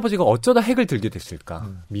 이 할아버지가 어쩌다 핵을 들게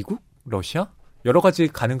됐을까? 미국? 러시아? 여러 가지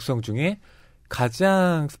가능성 중에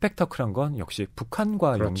가장 스펙터클한 건 역시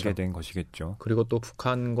북한과 그렇죠. 연계된 것이겠죠. 그리고 또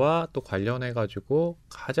북한과 또 관련해가지고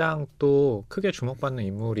가장 또 크게 주목받는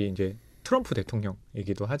인물이 이제 트럼프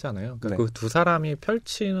대통령이기도 하잖아요. 그러니까 네. 그 두 사람이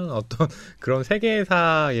펼치는 어떤 그런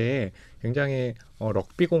세계사의 굉장히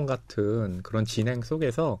럭비공 같은 그런 진행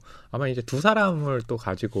속에서 아마 이제 두 사람을 또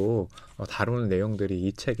가지고 다루는 내용들이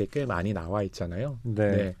이 책에 꽤 많이 나와 있잖아요.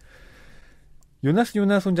 네. 네.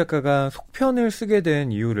 요나손 작가가 속편을 쓰게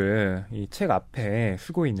된 이유를 이 책 앞에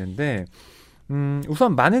쓰고 있는데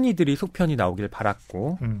우선 많은 이들이 속편이 나오길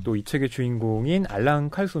바랐고 또 이 책의 주인공인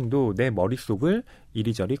알란 칼손도 내 머릿속을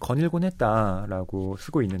이리저리 거닐곤 했다라고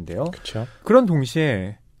쓰고 있는데요. 그쵸? 그런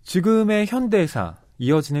동시에 지금의 현대사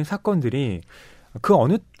이어지는 사건들이 그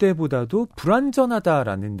어느 때보다도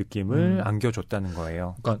불완전하다라는 느낌을 안겨줬다는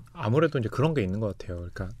거예요. 그러니까 아무래도 이제 그런 게 있는 것 같아요.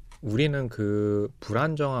 그러니까 우리는 그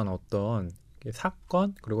불안정한 어떤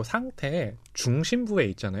사건 그리고 상태의 중심부에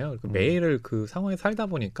있잖아요. 매일 그 상황에 살다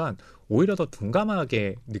보니까 오히려 더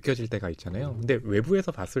둔감하게 느껴질 때가 있잖아요. 근데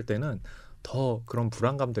외부에서 봤을 때는 더 그런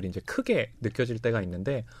불안감들이 이제 크게 느껴질 때가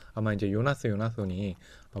있는데 아마 이제 요나손이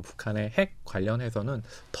북한의 핵 관련해서는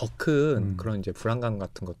더 큰 그런 이제 불안감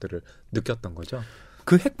같은 것들을 느꼈던 거죠.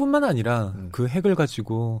 그 핵뿐만 아니라 그 핵을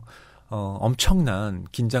가지고 엄청난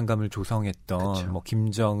긴장감을 조성했던 그쵸. 뭐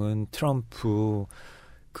김정은, 트럼프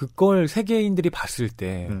그걸 세계인들이 봤을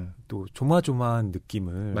때 또 조마조마한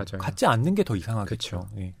느낌을 맞아요. 갖지 않는 게 더 이상하겠죠.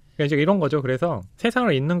 예. 그러니까 이제 이런 거죠. 그래서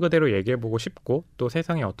세상을 있는 그대로 얘기해보고 싶고 또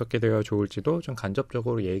세상이 어떻게 되어 좋을지도 좀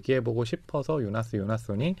간접적으로 얘기해보고 싶어서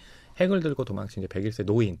요나손이 핵을 들고 도망친 이제 101세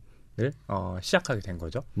노인을 시작하게 된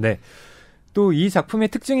거죠. 네. 또 이 작품의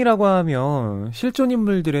특징이라고 하면 실존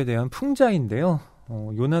인물들에 대한 풍자인데요.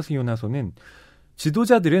 요나손은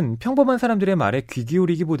지도자들은 평범한 사람들의 말에 귀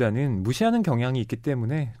기울이기보다는 무시하는 경향이 있기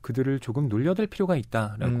때문에 그들을 조금 놀려댈 필요가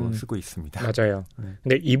있다라고 쓰고 있습니다. 맞아요. 네.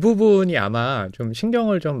 근데 이 부분이 아마 좀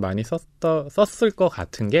신경을 좀 많이 썼을 것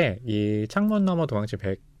같은 게 이 창문 너머 도망친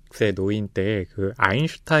 26세 노인 때 그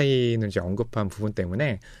아인슈타인을 이제 언급한 부분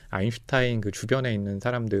때문에 아인슈타인 그 주변에 있는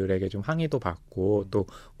사람들에게 좀 항의도 받고 또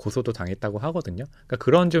고소도 당했다고 하거든요. 그러니까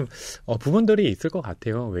그런 좀 부분들이 있을 것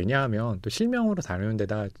같아요. 왜냐하면 또 실명으로 다루는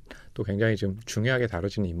데다 또 굉장히 좀 중요하게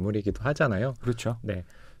다뤄지는 인물이기도 하잖아요. 그렇죠. 네.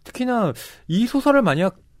 특히나 이 소설을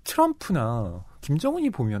만약 트럼프나 김정은이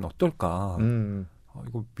보면 어떨까?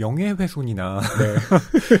 이거 명예훼손이나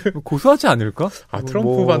네. 고소하지 않을까? 아,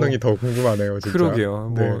 트럼프 반응이 더 궁금하네요, 진짜.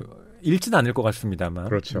 그러게요. 네. 뭐 읽진 않을 것 같습니다만.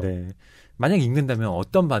 그렇죠. 네. 만약 읽는다면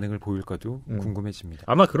어떤 반응을 보일까도 궁금해집니다.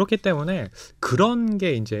 아마 그렇기 때문에 그런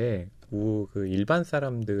게 이제 그 일반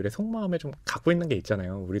사람들의 속마음에 좀 갖고 있는 게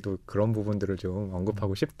있잖아요. 우리도 그런 부분들을 좀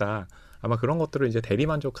언급하고 싶다. 아마 그런 것들을 이제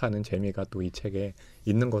대리만족하는 재미가 또 이 책에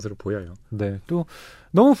있는 것으로 보여요. 네. 또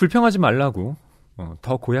너무 불평하지 말라고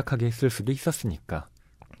더 고약하게 했을 수도 있었으니까.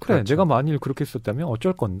 그래, 그렇죠. 내가 만일 그렇게 했었다면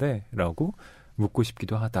어쩔 건데? 라고 묻고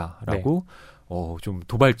싶기도 하다라고 좀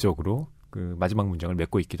도발적으로 그 마지막 문장을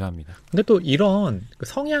맺고 있기도 합니다. 근데 또 이런 그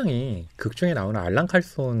성향이 극 중에 나오는 알랑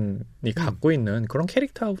칼손이 갖고 있는 그런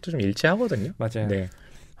캐릭터하고도 좀 일치하거든요. 맞아요. 네.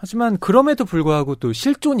 하지만 그럼에도 불구하고 또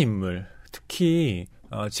실존 인물, 특히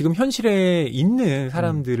지금 현실에 있는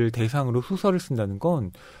사람들을 대상으로 소설을 쓴다는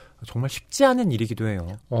건 정말 쉽지 않은 일이기도 해요.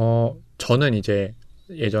 저는 이제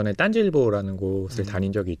예전에 딴지일보라는 곳을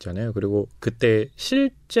다닌 적이 있잖아요. 그리고 그때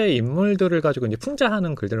실제 인물들을 가지고 이제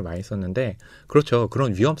풍자하는 글들을 많이 썼는데, 그렇죠.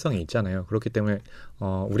 그런 위험성이 있잖아요. 그렇기 때문에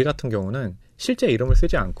우리 같은 경우는 실제 이름을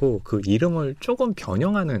쓰지 않고 그 이름을 조금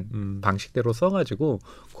변형하는 방식대로 써가지고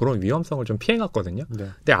그런 위험성을 좀 피해갔거든요. 네.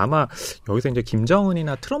 근데 아마 여기서 이제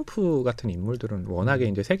김정은이나 트럼프 같은 인물들은 워낙에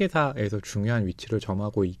이제 세계사에서 중요한 위치를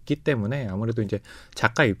점하고 있기 때문에 아무래도 이제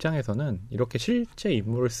작가 입장에서는 이렇게 실제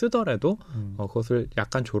인물을 쓰더라도 그것을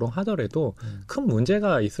약간 조롱하더라도 큰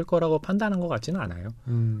문제가 있을 거라고 판단한 것 같지는 않아요.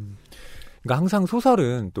 그러니까 항상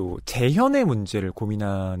소설은 또 재현의 문제를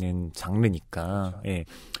고민하는 장르니까, 그렇죠. 예,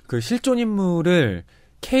 그 실존 인물을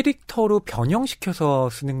캐릭터로 변형시켜서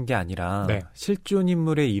쓰는 게 아니라 네. 실존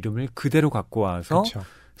인물의 이름을 그대로 갖고 와서 그렇죠.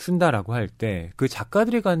 쓴다라고 할 때 그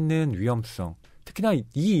작가들이 갖는 위험성, 특히나 이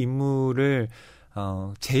인물을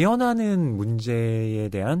재현하는 문제에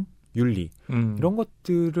대한 윤리 이런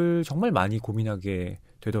것들을 정말 많이 고민하게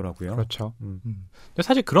되더라고요. 그렇죠. 근데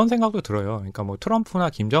사실 그런 생각도 들어요. 그러니까 뭐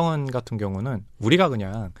트럼프나 김정은 같은 경우는 우리가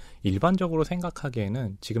그냥 일반적으로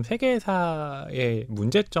생각하기에는 지금 세계사의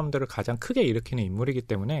문제점들을 가장 크게 일으키는 인물이기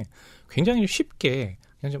때문에 굉장히 쉽게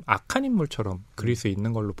그냥 좀 악한 인물처럼 그릴 수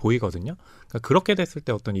있는 걸로 보이거든요. 그러니까 그렇게 됐을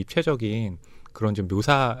때 어떤 입체적인 그런 좀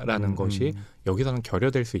묘사라는 것이 여기서는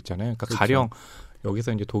결여될 수 있잖아요. 그러니까 그렇죠. 가령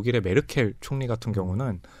여기서 이제 독일의 메르켈 총리 같은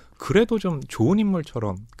경우는 그래도 좀 좋은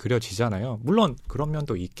인물처럼 그려지잖아요. 물론 그런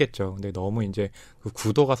면도 있겠죠. 근데 너무 이제 그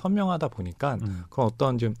구도가 선명하다 보니까 그런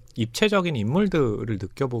어떤 좀 입체적인 인물들을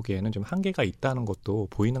느껴보기에는 좀 한계가 있다는 것도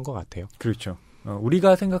보이는 것 같아요. 그렇죠.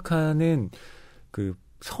 우리가 생각하는 그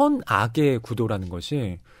선악의 구도라는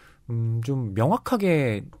것이 좀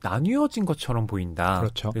명확하게 나뉘어진 것처럼 보인다.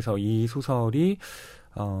 그렇죠. 그래서 이 소설이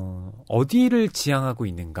어디를 지향하고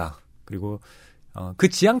있는가, 그리고 그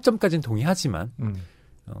지향점까지는 동의하지만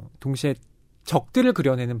동시에 적들을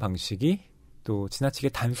그려내는 방식이 또 지나치게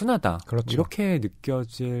단순하다. 그렇죠. 이렇게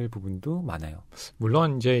느껴질 부분도 많아요.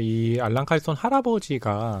 물론 이제 이 알랑 칼손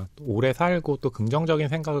할아버지가 오래 살고 또 긍정적인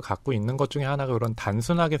생각을 갖고 있는 것 중에 하나가 그런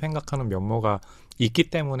단순하게 생각하는 면모가 있기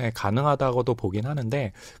때문에 가능하다고도 보긴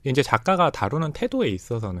하는데, 이제 작가가 다루는 태도에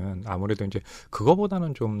있어서는 아무래도 이제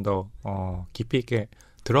그거보다는 좀 더 깊이 있게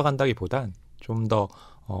들어간다기보단 좀 더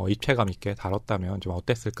입체감 있게 다뤘다면 좀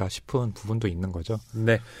어땠을까 싶은 부분도 있는 거죠.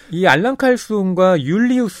 네. 이 알랑 칼손과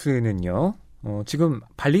율리우스는요, 지금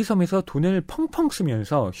발리섬에서 돈을 펑펑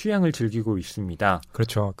쓰면서 휴양을 즐기고 있습니다.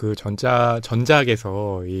 그렇죠. 그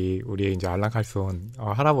전작에서 우리의 이제 알랑 칼손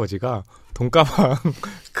할아버지가 돈가방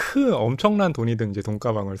엄청난 돈이 든 이제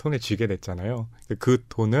돈가방을 손에 쥐게 됐잖아요. 그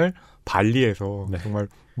돈을 발리에서 네. 정말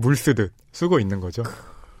물 쓰듯 쓰고 있는 거죠.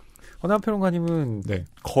 허남 평론가님은 네.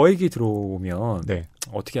 거액이 들어오면 네.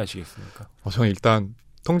 어떻게 하시겠습니까? 저는 일단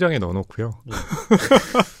통장에 넣어놓고요. 네.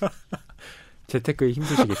 재테크에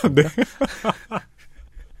힘드시겠습니까? 네.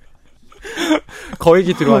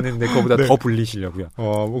 거액이 들어왔는데 그거보다 네. 더 불리시려고요.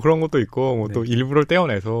 뭐 그런 것도 있고, 뭐 또 네. 일부를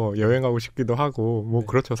떼어내서 여행하고 싶기도 하고, 뭐 네.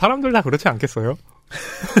 그렇죠. 사람들 다 그렇지 않겠어요?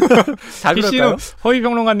 다 그럴까요? 허위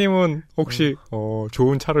평론가님은 혹시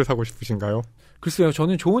좋은 차를 사고 싶으신가요? 글쎄요.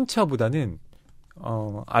 저는 좋은 차보다는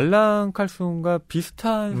알랑 칼손과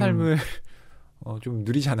비슷한 삶을 좀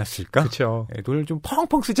누리지 않았을까? 그렇죠. 돈을 좀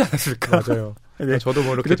펑펑 쓰지 않았을까? 맞아요. 네, 저도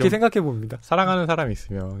뭐 그렇게 생각해 봅니다. 사랑하는 사람이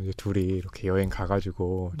있으면 이제 둘이 이렇게 여행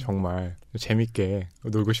가가지고 정말 재밌게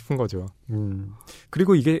놀고 싶은 거죠.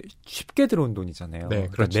 그리고 이게 쉽게 들어온 돈이잖아요. 네,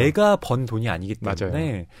 그렇죠. 그러니까 내가 번 돈이 아니기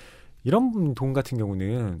때문에 맞아요. 이런 돈 같은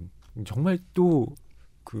경우는 정말 또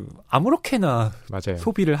아무렇게나 맞아요.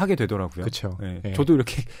 소비를 하게 되더라고요. 그렇죠. 네. 네. 저도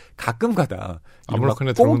이렇게 가끔가다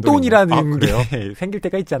아무렇게나 꽁돈이라는 게 생길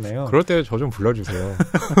때가 있잖아요. 그럴 때 저 좀 불러주세요.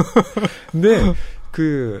 근데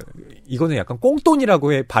이거는 약간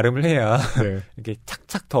꽁돈이라고 발음을 해야 네. 이렇게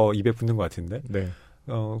착착 더 입에 붙는 것 같은데. 네.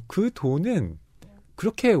 그 돈은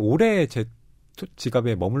그렇게 오래 제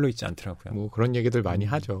지갑에 머물러 있지 않더라고요. 뭐 그런 얘기들 많이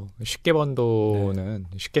하죠. 쉽게 번 돈은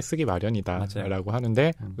쉽게 쓰기 마련이다라고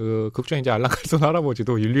하는데 극 중에 이제 알랑칼손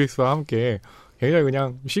할아버지도 율리우스와 함께 굉장히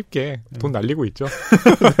그냥 쉽게 돈 날리고 있죠.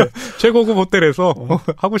 네. 최고급 호텔에서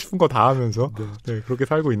하고 싶은 거 다 하면서 네, 그렇게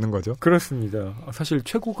살고 있는 거죠. 그렇습니다. 사실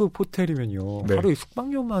최고급 호텔이면요. 네. 하루에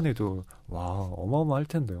숙박료만 해도 와 어마어마할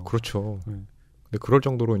텐데요. 그렇죠. 근데 그럴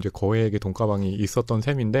정도로 이제 거액의 돈가방이 있었던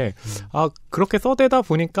셈인데 그렇게 써대다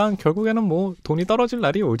보니까 결국에는 뭐 돈이 떨어질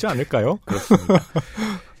날이 오지 않을까요? 그렇습니다.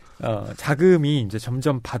 자금이 이제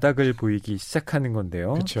점점 바닥을 보이기 시작하는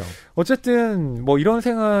건데요. 그렇죠. 어쨌든 뭐 이런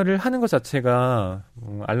생활을 하는 것 자체가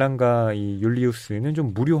알란과 이 율리우스는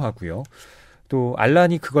좀 무료하고요. 또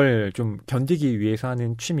알란이 그걸 좀 견디기 위해서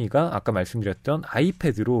하는 취미가 아까 말씀드렸던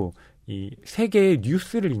아이패드로 이 세계의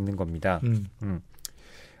뉴스를 읽는 겁니다.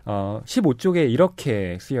 15쪽에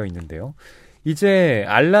이렇게 쓰여 있는데요. 이제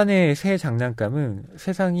알란의 새 장난감은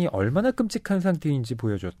세상이 얼마나 끔찍한 상태인지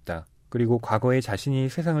보여줬다. 그리고 과거에 자신이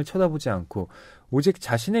세상을 쳐다보지 않고 오직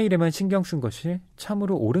자신의 일에만 신경 쓴 것이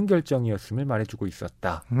참으로 옳은 결정이었음을 말해주고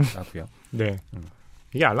있었다. 라고요. 네.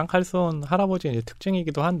 이게 알란칼손 할아버지의 이제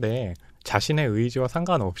특징이기도 한데 자신의 의지와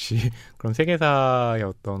상관없이 그런 세계사의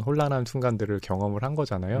어떤 혼란한 순간들을 경험을 한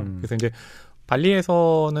거잖아요. 그래서 이제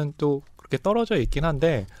발리에서는 또 그렇게 떨어져 있긴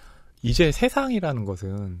한데 이제 세상이라는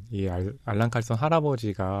것은 이 알란칼손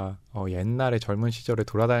할아버지가 옛날에 젊은 시절에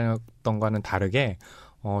돌아다녔던 거와는 다르게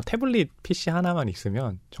태블릿 PC 하나만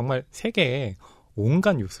있으면 정말 세계에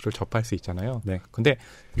온갖 뉴스를 접할 수 있잖아요. 네. 근데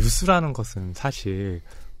뉴스라는 것은 사실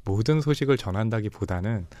모든 소식을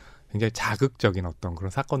전한다기보다는 굉장히 자극적인 어떤 그런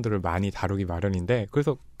사건들을 많이 다루기 마련인데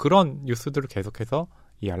그래서 그런 뉴스들을 계속해서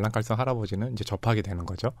이 알란칼손 할아버지는 이제 접하게 되는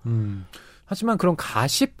거죠. 하지만 그런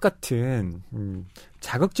가십 같은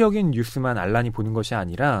자극적인 뉴스만 알란이 보는 것이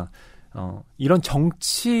아니라 이런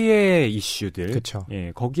정치의 이슈들, 그쵸.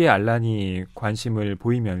 예, 거기에 알란이 관심을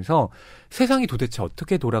보이면서 세상이 도대체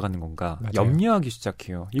어떻게 돌아가는 건가 맞아요. 염려하기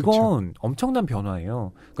시작해요. 이건 그쵸. 엄청난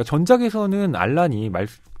변화예요. 그러니까 전작에서는 알란이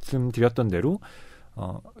말씀드렸던 대로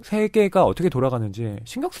세계가 어떻게 돌아가는지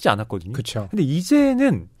신경 쓰지 않았거든요. 그쵸. 근데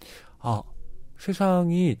이제는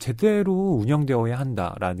세상이 제대로 운영되어야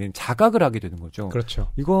한다라는 자각을 하게 되는 거죠.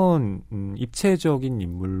 그렇죠. 이건 입체적인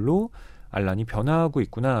인물로 알란이 변화하고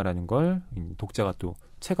있구나라는 걸 독자가 또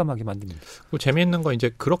체감하게 만듭니다. 재미있는 건 이제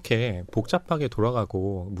그렇게 복잡하게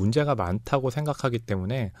돌아가고 문제가 많다고 생각하기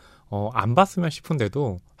때문에 안 봤으면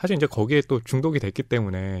싶은데도 사실 이제 거기에 또 중독이 됐기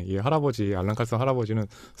때문에 이 할아버지 알란칼손 할아버지는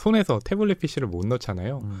손에서 태블릿 PC를 못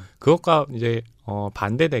넣잖아요. 그것과 이제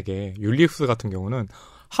반대되게 율리우스 같은 경우는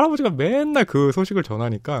할아버지가 맨날 그 소식을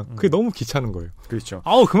전하니까 그게 너무 귀찮은 거예요. 그렇죠.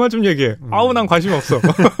 그만 좀 얘기해. 난 관심 없어.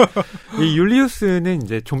 이 율리우스는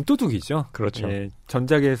이제 좀도둑이죠. 그렇죠. 예,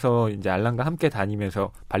 전작에서 이제 알란과 함께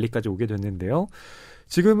다니면서 발리까지 오게 됐는데요.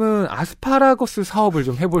 지금은 아스파라거스 사업을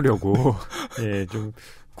좀 해보려고 예, 좀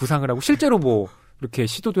구상을 하고 실제로 뭐 이렇게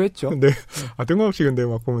시도도 했죠. 네. 뜬금없이 근데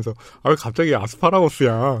막 보면서 왜 갑자기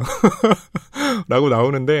아스파라거스야 라고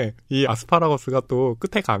나오는데 이 아스파라거스가 또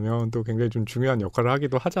끝에 가면 또 굉장히 좀 중요한 역할을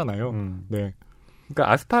하기도 하잖아요. 네.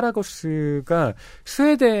 그러니까 아스파라거스가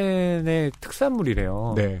스웨덴의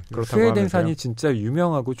특산물이래요. 네. 그렇다고 스웨덴산이 하면서요. 진짜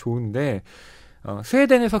유명하고 좋은데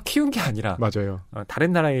스웨덴에서 키운 게 아니라 맞아요.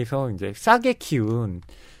 다른 나라에서 이제 싸게 키운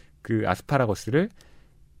그 아스파라거스를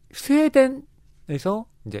스웨덴에서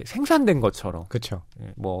이제 생산된 것처럼. 그렇죠.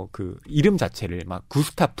 뭐 그 이름 자체를 막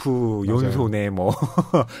구스타프 요나손의 뭐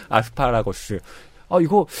아스파라거스.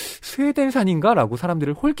 이거 스웨덴산인가라고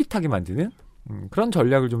사람들을 홀깃하게 만드는 그런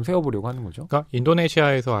전략을 좀 세워보려고 하는 거죠. 그러니까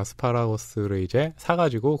인도네시아에서 아스파라거스를 이제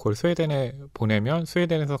사가지고 그걸 스웨덴에 보내면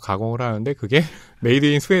스웨덴에서 가공을 하는데 그게 메이드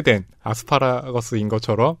인 스웨덴 아스파라거스인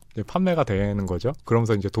것처럼 이제 판매가 되는 거죠.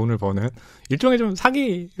 그러면서 이제 돈을 버는 일종의 좀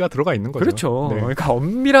사기가 들어가 있는 거죠. 그렇죠. 네. 그러니까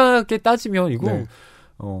엄밀하게 따지면 이거 네.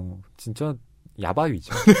 진짜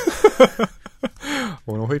야바위죠.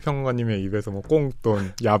 오늘 호위평론가님의 입에서 뭐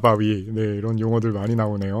꽁돈, 야바위 이런 용어들 많이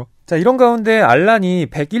나오네요. 자, 이런 가운데 알란이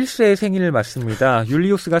 101세 생일을 맞습니다.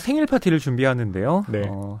 율리우스가 생일 파티를 준비하는데요. 네.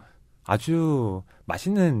 아주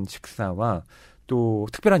맛있는 식사와 또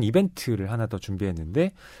특별한 이벤트를 하나 더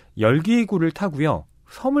준비했는데 열기구를 타고요.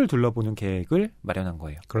 섬을 둘러보는 계획을 마련한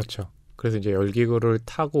거예요. 그렇죠. 그래서 이제 열기구를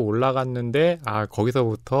타고 올라갔는데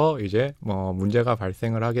거기서부터 이제 뭐 문제가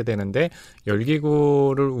발생을 하게 되는데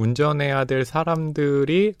열기구를 운전해야 될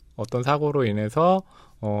사람들이 어떤 사고로 인해서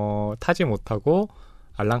타지 못하고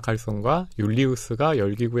알란 칼손과 율리우스가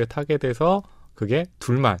열기구에 타게 돼서 그게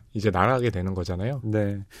둘만 이제 날아가게 되는 거잖아요.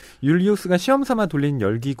 네. 율리우스가 시험 삼아 돌린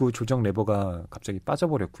열기구 조정 레버가 갑자기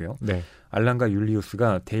빠져버렸고요. 네. 알란과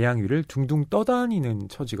율리우스가 대양 위를 둥둥 떠다니는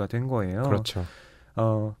처지가 된 거예요. 그렇죠.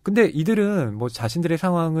 근데 이들은 뭐 자신들의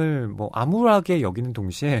상황을 뭐 암울하게 여기는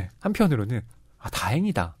동시에 한편으로는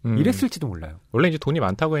다행이다. 이랬을지도 몰라요. 원래 이제 돈이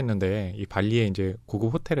많다고 했는데 이 발리에 이제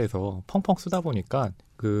고급 호텔에서 펑펑 쓰다 보니까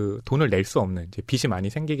그 돈을 낼 수 없는 이제 빚이 많이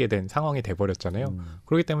생기게 된 상황이 돼버렸잖아요.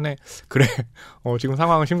 그렇기 때문에 그래 지금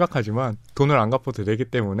상황은 심각하지만 돈을 안 갚아도 되기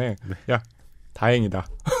때문에 네. 야 다행이다.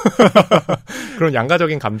 그런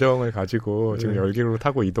양가적인 감정을 가지고 지금 열기구를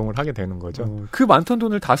타고 이동을 하게 되는 거죠. 그 많던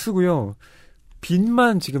돈을 다 쓰고요.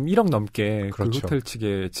 빚만 지금 1억 넘게 그렇죠. 그 호텔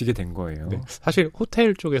측에 지게 된 거예요. 네. 사실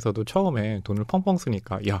호텔 쪽에서도 처음에 돈을 펑펑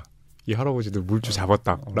쓰니까 야, 이 할아버지들 물주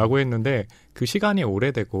잡았다라고 했는데 그 시간이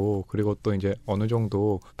오래되고 그리고 또 이제 어느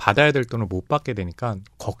정도 받아야 될 돈을 못 받게 되니까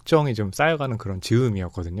걱정이 좀 쌓여가는 그런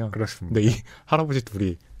즈음이었거든요. 그렇습니다. 근데 이 할아버지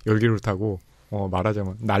둘이 열기구를 타고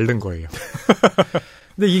말하자면 날른 거예요.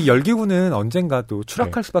 근데 이 열기구는 언젠가 또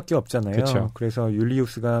추락할 네. 수밖에 없잖아요. 그쵸. 그래서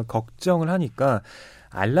율리우스가 걱정을 하니까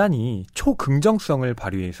알란이 초긍정성을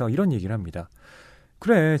발휘해서 이런 얘기를 합니다.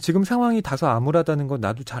 그래, 지금 상황이 다소 암울하다는 건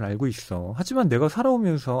나도 잘 알고 있어. 하지만 내가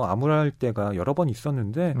살아오면서 암울할 때가 여러 번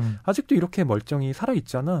있었는데 아직도 이렇게 멀쩡히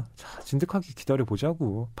살아있잖아. 자, 진득하게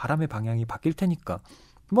기다려보자고. 바람의 방향이 바뀔 테니까.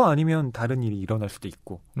 뭐 아니면 다른 일이 일어날 수도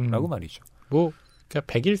있고 라고 말이죠. 뭐 그냥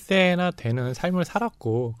 100일세나 되는 삶을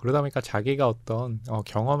살았고 그러다 보니까 자기가 어떤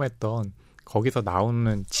경험했던 거기서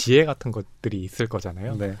나오는 지혜 같은 것들이 있을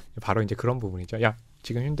거잖아요. 네. 바로 이제 그런 부분이죠. 야,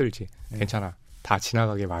 지금 힘들지? 괜찮아. 다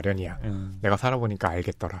지나가게 마련이야. 내가 살아보니까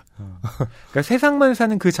알겠더라. 그러니까 세상만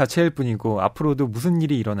사는 그 자체일 뿐이고 앞으로도 무슨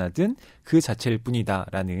일이 일어나든 그 자체일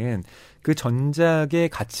뿐이다라는 그 전작의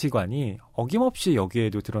가치관이 어김없이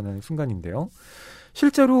여기에도 드러나는 순간인데요.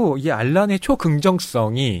 실제로 이 알란의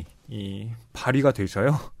초긍정성이 발휘가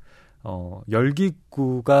돼서요.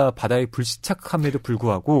 열기구가 바다에 불시착함에도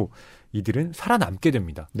불구하고 이들은 살아남게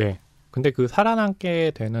됩니다. 네. 근데 그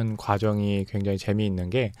살아남게 되는 과정이 굉장히 재미있는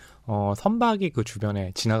게 선박이 그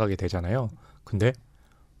주변에 지나가게 되잖아요. 근데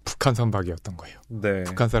북한 선박이었던 거예요. 네.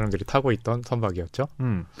 북한 사람들이 타고 있던 선박이었죠.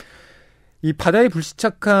 이 바다에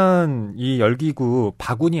불시착한 이 열기구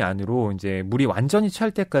바구니 안으로 이제 물이 완전히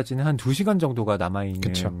찰 때까지는 한 2시간 정도가 남아있는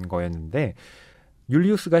그쵸. 거였는데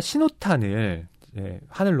율리우스가 신호탄을 이제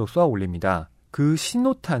하늘로 쏘아 올립니다. 그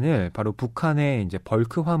신호탄을 바로 북한의 이제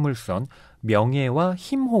벌크 화물선 명예와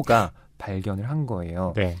힘호가 발견을 한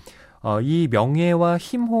거예요. 네. 이 명예와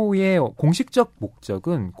힘호의 공식적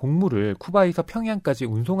목적은 곡물을 쿠바에서 평양까지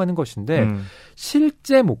운송하는 것인데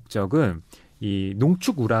실제 목적은 이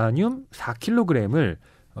농축 우라늄 4kg을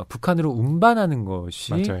북한으로 운반하는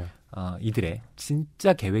것이 맞아요. 이들의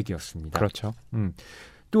진짜 계획이었습니다. 그렇죠.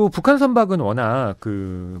 또 북한 선박은 워낙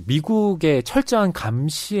그 미국의 철저한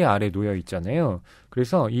감시 아래 놓여 있잖아요.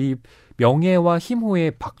 그래서 이 명예와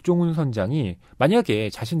힘호의 박종훈 선장이 만약에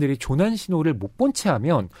자신들이 조난 신호를 못 본 채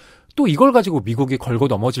하면 또 이걸 가지고 미국이 걸고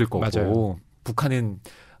넘어질 거고 맞아요. 북한은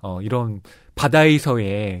이런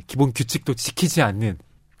바다에서의 기본 규칙도 지키지 않는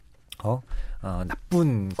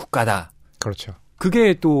나쁜 국가다. 그렇죠.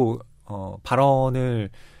 그게 또 발언을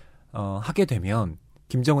하게 되면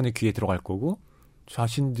김정은의 귀에 들어갈 거고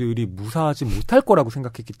자신들이 무사하지 못할 거라고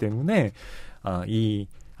생각했기 때문에 이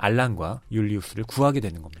알란과 율리우스를 구하게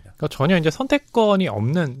되는 겁니다. 그러니까 전혀 이제 선택권이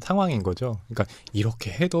없는 상황인 거죠. 그러니까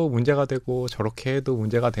이렇게 해도 문제가 되고 저렇게 해도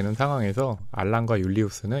문제가 되는 상황에서 알란과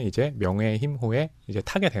율리우스는 이제 명예의 힘호에 이제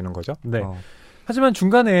타게 되는 거죠. 네. 하지만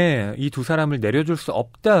중간에 이 두 사람을 내려줄 수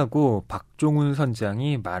없다고 박종훈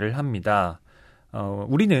선장이 말을 합니다.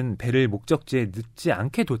 우리는 배를 목적지에 늦지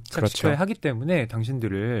않게 도착시켜야 그렇죠. 하기 때문에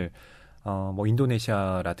당신들을 뭐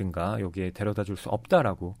인도네시아라든가 여기에 데려다 줄 수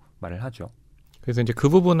없다라고 말을 하죠. 그래서 이제 그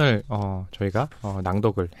부분을 저희가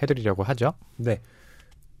낭독을 해드리려고 하죠. 네.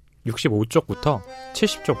 65쪽부터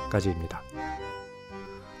 70쪽까지입니다.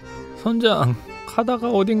 선장, 가다가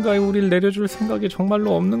어딘가에 우리를 내려줄 생각이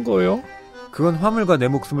정말로 없는 거예요? 그건 화물과 내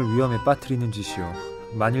목숨을 위험에 빠뜨리는 짓이요.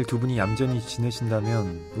 만일 두 분이 얌전히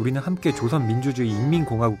지내신다면 우리는 함께 조선민주주의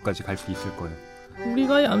인민공화국까지 갈 수 있을 거예요.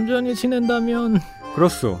 우리가 얌전히 지낸다면...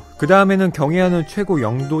 그렇소. 그 다음에는 경애하는 최고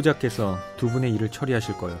영도자께서 두 분의 일을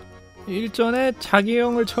처리하실 거예요. 일전에 자기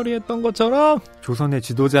형을 처리했던 것처럼 조선의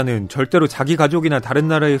지도자는 절대로 자기 가족이나 다른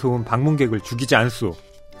나라에서 온 방문객을 죽이지 않소.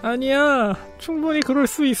 아니야, 충분히 그럴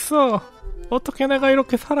수 있어. 어떻게 내가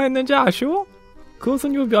이렇게 살아있는지 아쇼?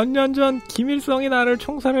 그것은 요 몇 년 전 김일성이 나를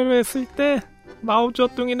총살하려 했을 때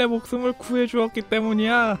마오쩌둥이 내 목숨을 구해주었기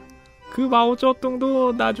때문이야. 그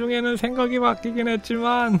마오쩌둥도 나중에는 생각이 바뀌긴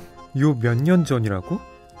했지만. 요 몇 년 전이라고?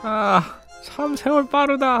 아, 참 세월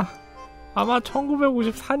빠르다. 아마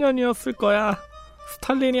 1954년이었을 거야.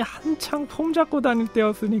 스탈린이 한창 폼 잡고 다닐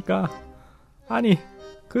때였으니까. 아니,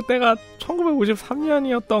 그때가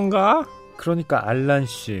 1953년이었던가? 그러니까 알란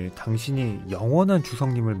씨, 당신이 영원한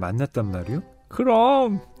주성님을 만났단 말이요?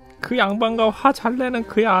 그럼 그 양반과 화 잘 내는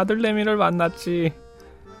그의 아들 내미를 만났지.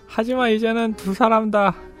 하지만 이제는 두 사람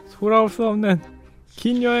다 돌아올 수 없는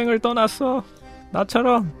긴 여행을 떠났어.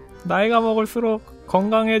 나처럼 나이가 먹을수록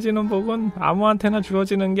건강해지는 복은 아무한테나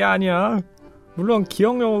주어지는 게 아니야. 물론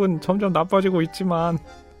기억력은 점점 나빠지고 있지만,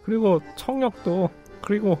 그리고 청력도,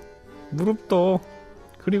 그리고 무릎도,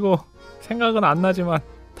 그리고 생각은 안 나지만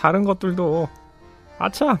다른 것들도.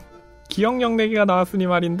 아참, 기억력 내기가 나왔으니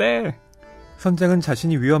말인데. 선장은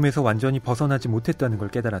자신이 위험에서 완전히 벗어나지 못했다는 걸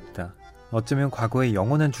깨달았다. 어쩌면 과거에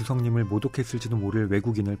영원한 주성님을 모독했을지도 모를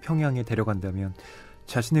외국인을 평양에 데려간다면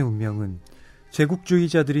자신의 운명은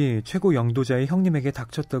제국주의자들이 최고 영도자의 형님에게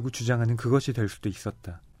닥쳤다고 주장하는 그것이 될 수도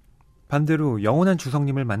있었다. 반대로 영원한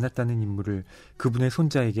주성님을 만났다는 인물을 그분의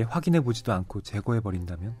손자에게 확인해보지도 않고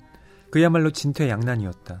제거해버린다면 그야말로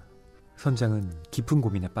진퇴양난이었다. 선장은 깊은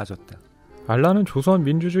고민에 빠졌다. 알란은 조선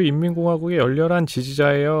민주주의 인민공화국의 열렬한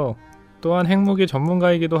지지자예요. 또한 핵무기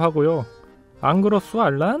전문가이기도 하고요. 안 그렇소,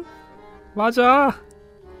 알란? 맞아.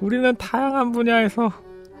 우리는 다양한 분야에서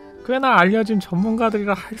꽤나 알려진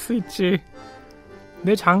전문가들이라 할 수 있지.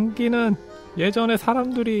 내 장기는 예전에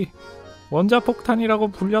사람들이 원자폭탄이라고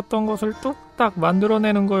불렸던 것을 뚝딱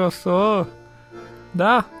만들어내는 거였어.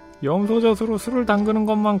 나 염소젖으로 술을 담그는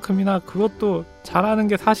것만큼이나 그것도 잘하는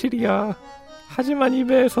게 사실이야. 하지만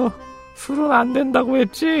입에서 술은 안 된다고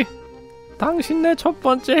했지? 당신네 첫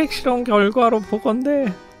번째 핵실험 결과로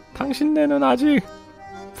보건대 당신네는 아직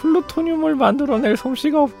플루토늄을 만들어낼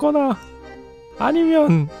솜씨가 없거나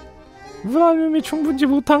아니면 우라늄이 충분치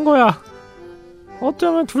못한 거야.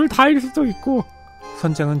 어쩌면 둘 다일 수도 있고.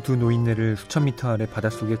 선장은 두 노인네를 수천 미터 아래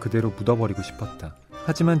바닷속에 그대로 묻어버리고 싶었다.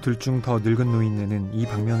 하지만 둘 중 더 늙은 노인네는 이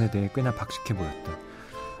방면에 대해 꽤나 박식해 보였다.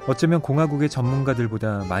 어쩌면 공화국의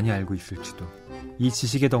전문가들보다 많이 알고 있을지도. 이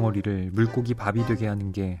지식의 덩어리를 물고기 밥이 되게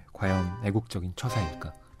하는 게 과연 애국적인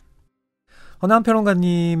처사일까? 허나한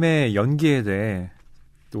평론가님의 연기에 대해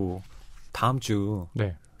또 다음 주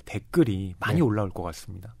댓글이 많이 올라올 것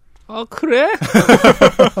같습니다. 아, 그래?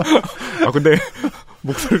 아, 근데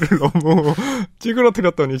목소리를 너무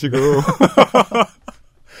찌그러뜨렸더니 지금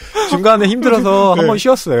중간에 힘들어서 한번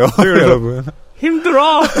쉬었어요. 여러분.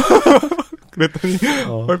 힘들어! 그랬더니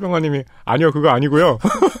헐평화님이 아니요, 그거 아니고요.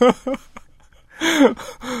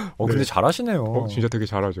 근데 잘하시네요. 진짜 되게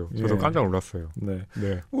잘하죠. 저도 깜짝 놀랐어요.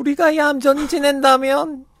 네. 우리가 얌전히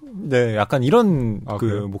지낸다면 네, 약간 이런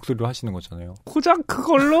목소리로 하시는 거잖아요. 고작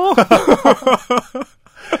그걸로?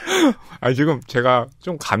 아니, 지금 제가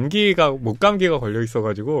좀 목감기가 걸려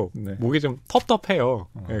있어가지고 목이 좀 텁텁해요.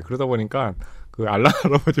 네, 그러다 보니까 그 알란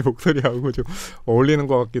할아버지 목소리하고 좀 어울리는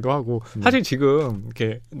것 같기도 하고 사실 지금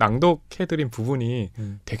이렇게 낭독해드린 부분이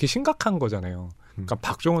되게 심각한 거잖아요. 그러니까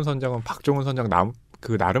박종훈 선장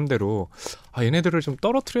그 나름대로 얘네들을 좀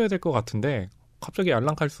떨어뜨려야 될 것 같은데 갑자기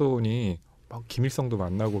알란 칼손이 막 김일성도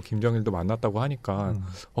만나고 김정일도 만났다고 하니까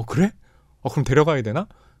그래? 그럼 데려가야 되나?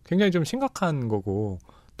 굉장히 좀 심각한 거고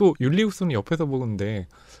또 율리우스는 옆에서 보는데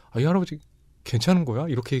이 할아버지 괜찮은 거야?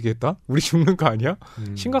 이렇게 얘기했다? 우리 죽는 거 아니야?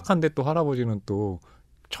 심각한데 또 할아버지는 또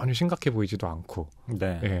전혀 심각해 보이지도 않고.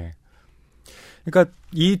 네. 예. 그러니까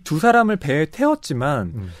이 두 사람을 배에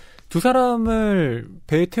태웠지만 두 사람을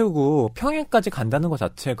배에 태우고 평양까지 간다는 것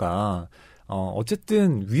자체가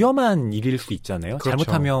어쨌든 위험한 일일 수 있잖아요. 그렇죠.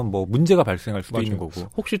 잘못하면 뭐 문제가 발생할 수도 있는 거고.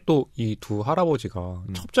 혹시 또 이 두 할아버지가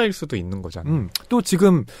첩자일 수도 있는 거잖아요. 또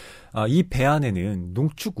지금 이 배 안에는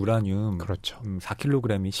농축 우라늄 그렇죠.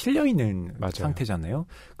 4kg이 실려 있는 상태잖아요.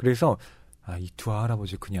 그래서 이 두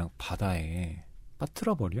할아버지 그냥 바다에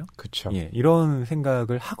빠뜨려 버려? 그렇죠. 예, 이런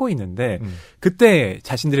생각을 하고 있는데 그때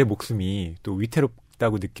자신들의 목숨이 또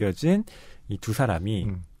위태롭다고 느껴진 이 두 사람이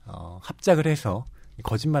합작을 해서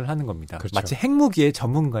거짓말을 하는 겁니다. 그렇죠. 마치 핵무기의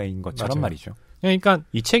전문가인 것처럼 말이죠. 그러니까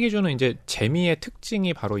이 책이 주는 이제 재미의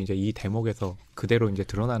특징이 바로 이제 이 대목에서 그대로 이제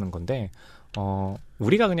드러나는 건데,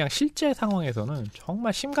 우리가 그냥 실제 상황에서는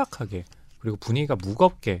정말 심각하게 그리고 분위기가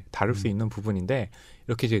무겁게 다룰 수 있는 부분인데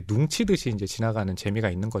이렇게 이제 뭉치듯이 이제 지나가는 재미가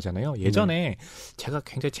있는 거잖아요. 예전에 제가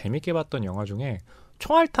굉장히 재밌게 봤던 영화 중에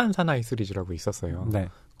총알탄 사나이 시리즈라고 있었어요. 네.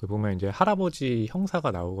 거기 보면 이제 할아버지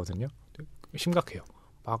형사가 나오거든요. 심각해요.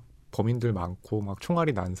 막 범인들 많고 막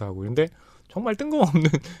총알이 난사하고 그런데 정말 뜬금없는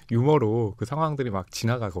유머로 그 상황들이 막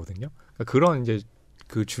지나가거든요. 그러니까 그런 이제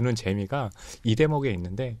그 주는 재미가 이 대목에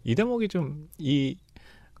있는데 이 대목이 좀 이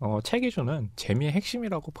책이 주는 재미의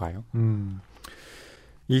핵심이라고 봐요.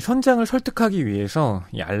 이 선장을 설득하기 위해서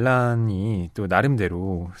이 알란이 또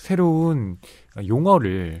나름대로 새로운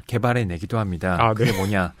용어를 개발해내기도 합니다. 아, 그게 네.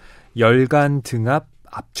 뭐냐? 열간 등압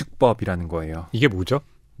압축법이라는 거예요. 이게 뭐죠?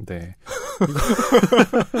 네.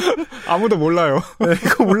 아무도 몰라요. 네,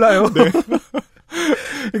 이거 몰라요. 네.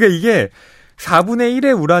 그러니까 이게 4분의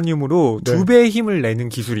 1의 우라늄으로 네. 2배의 힘을 내는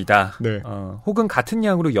기술이다. 네. 혹은 같은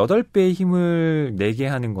양으로 8배의 힘을 내게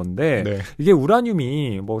하는 건데 네. 이게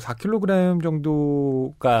우라늄이 뭐 4kg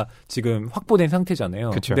정도가 지금 확보된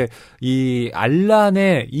상태잖아요. 그쵸. 근데 이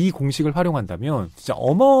알란의 이 공식을 활용한다면 진짜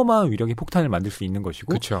어마어마한 위력의 폭탄을 만들 수 있는 것이고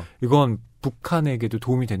그렇죠. 이건 북한에게도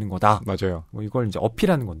도움이 되는 거다. 맞아요. 뭐 이걸 이제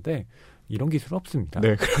어필하는 건데 이런 기술은 없습니다.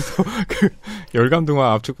 네, 그래서 그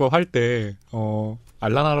열감등화 압축법 할 때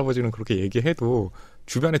알란 할아버지는 그렇게 얘기해도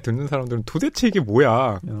주변에 듣는 사람들은 도대체 이게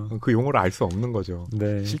뭐야? 그 용어를 알 수 없는 거죠.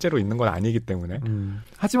 네. 실제로 있는 건 아니기 때문에.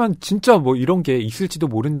 하지만 진짜 뭐 이런 게 있을지도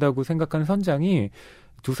모른다고 생각하는 선장이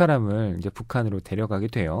두 사람을 이제 북한으로 데려가게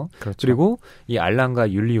돼요. 그렇죠. 그리고 이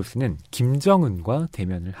알란과 율리우스는 김정은과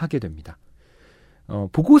대면을 하게 됩니다.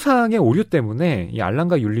 보고상의 오류 때문에 이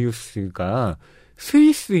알란과 율리우스가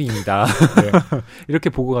스위스인이다. 네.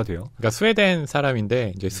 이렇게 보고가 돼요. 그러니까 스웨덴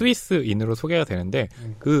사람인데 이제 스위스인으로 소개가 되는데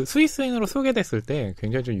그 스위스인으로 소개됐을 때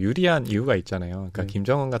굉장히 좀 유리한 이유가 있잖아요. 그러니까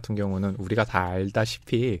김정은 같은 경우는 우리가 다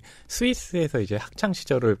알다시피 스위스에서 이제 학창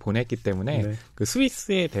시절을 보냈기 때문에 네. 그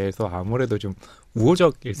스위스에 대해서 아무래도 좀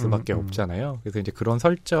우호적일 수밖에 없잖아요. 그래서 이제 그런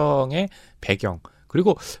설정의 배경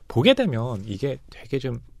그리고 보게 되면 이게 되게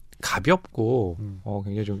좀 가볍고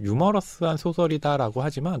굉장히 좀 유머러스한 소설이다라고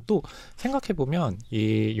하지만 또 생각해보면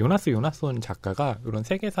이 요나손 작가가 이런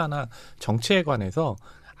세계사나 정치에 관해서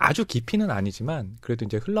아주 깊이는 아니지만 그래도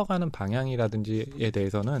이제 흘러가는 방향이라든지에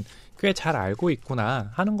대해서는 꽤 잘 알고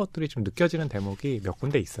있구나 하는 것들이 좀 느껴지는 대목이 몇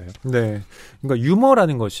군데 있어요. 네, 그러니까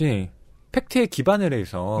유머라는 것이 팩트에 기반을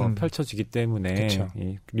해서 펼쳐지기 때문에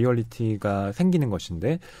이 리얼리티가 생기는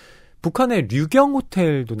것인데 북한의 류경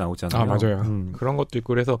호텔도 나오잖아요. 아, 맞아요. 그런 것도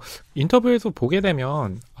있고 그래서 인터뷰에서 보게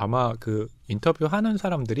되면 아마 그 인터뷰하는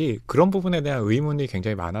사람들이 그런 부분에 대한 의문이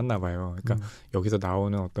굉장히 많았나 봐요. 그러니까 여기서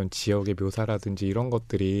나오는 어떤 지역의 묘사라든지 이런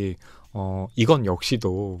것들이 이건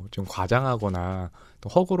역시도 좀 과장하거나 또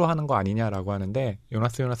허구로 하는 거 아니냐라고 하는데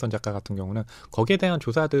요나손 작가 같은 경우는 거기에 대한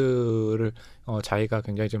조사들을 자기가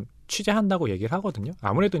굉장히 좀 취재한다고 얘기를 하거든요.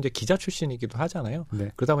 아무래도 이제 기자 출신이기도 하잖아요. 네.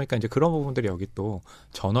 그러다 보니까 이제 그런 부분들이 여기 또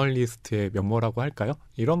저널리스트의 면모라고 할까요?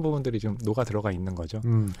 이런 부분들이 좀 녹아 들어가 있는 거죠.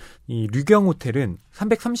 이 류경 호텔은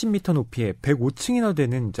 330m 높이에 105층이나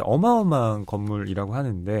되는 이제 어마어마한 건물이라고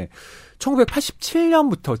하는데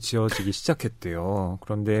 1987년부터 지어지기 시작했대요.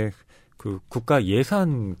 그런데 그 국가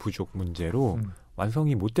예산 부족 문제로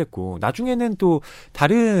완성이 못 됐고 나중에는 또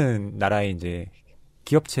다른 나라의 이제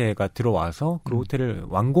기업체가 들어와서 그 호텔을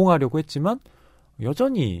완공하려고 했지만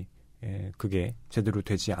여전히 그게 제대로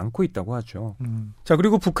되지 않고 있다고 하죠. 자,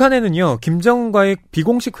 그리고 북한에는요, 김정은과의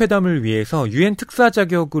비공식 회담을 위해서 유엔 특사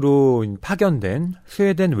자격으로 파견된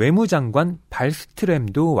스웨덴 외무장관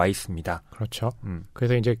발스트램도 와 있습니다. 그렇죠.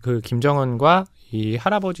 그래서 이제 그 김정은과 이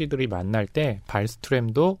할아버지들이 만날 때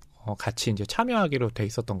발스트램도 같이 이제 참여하기로 돼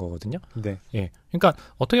있었던 거거든요. 네. 예. 그러니까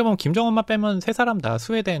어떻게 보면 김정은만 빼면 세 사람 다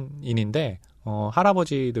스웨덴인인데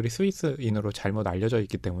할아버지들이 스위스인으로 잘못 알려져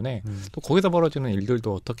있기 때문에 또 거기서 벌어지는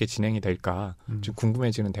일들도 어떻게 진행이 될까 좀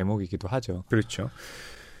궁금해지는 대목이기도 하죠. 그렇죠.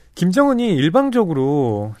 김정은이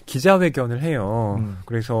일방적으로 기자회견을 해요.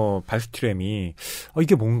 그래서 발스트램이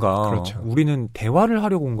이게 뭔가 그렇죠. 우리는 대화를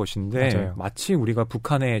하려고 온 것인데 맞아요. 마치 우리가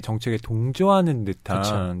북한의 정책에 동조하는 듯한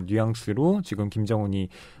그렇죠. 뉘앙스로 지금 김정은이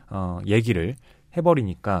얘기를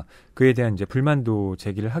해버리니까 그에 대한 이제 불만도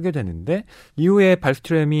제기를 하게 되는데 이후에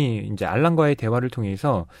발스트램이 이제 알란과의 대화를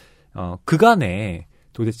통해서 그간에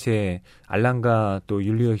도대체 알란과 또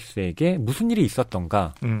율리우스에게 무슨 일이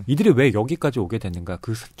있었던가 이들이 왜 여기까지 오게 됐는가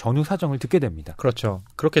그 전후 사정을 듣게 됩니다. 그렇죠.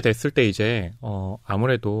 그렇게 됐을 때 이제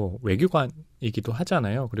아무래도 외교관이기도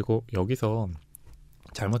하잖아요. 그리고 여기서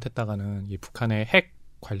잘못했다가는 이 북한의 핵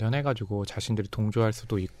관련해가지고 자신들이 동조할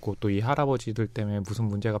수도 있고 또 이 할아버지들 때문에 무슨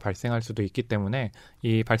문제가 발생할 수도 있기 때문에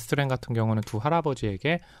이 발스트렘 같은 경우는 두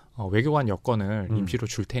할아버지에게 외교관 여권을 임시로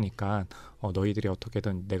줄 테니까 너희들이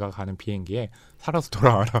어떻게든 내가 가는 비행기에 살아서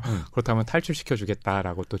돌아와라. 그렇다면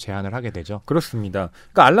탈출시켜주겠다라고 또 제안을 하게 되죠. 그렇습니다.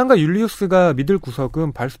 그러니까 알란과 율리우스가 믿을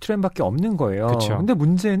구석은 발스트렘밖에 없는 거예요. 그쵸. 근데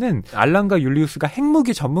문제는 알란과 율리우스가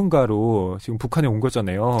핵무기 전문가로 지금 북한에 온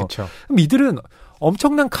거잖아요. 그쵸. 그럼 이들은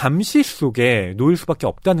엄청난 감시 속에 놓일 수밖에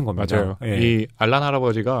없다는 겁니다. 맞아요. 예. 이 알란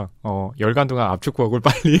할아버지가 열간 동안 압축구역을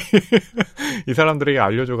빨리 이 사람들에게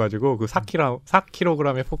알려줘가지고 그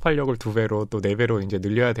 4kg의 폭발력을 2배로 또 4배로 이제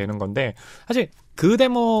늘려야 되는 건데 사실 그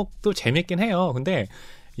대목도 재밌긴 해요. 근데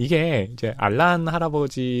이게 이제 알란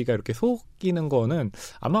할아버지가 이렇게 속이는 거는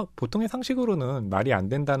아마 보통의 상식으로는 말이 안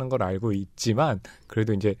된다는 걸 알고 있지만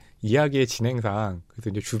그래도 이제 이야기의 진행상 그래서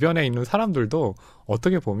이제 주변에 있는 사람들도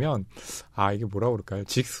어떻게 보면 이게 뭐라고 그럴까요?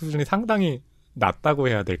 지식 수준이 상당히 낮다고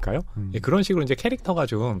해야 될까요? 그런 식으로 이제 캐릭터가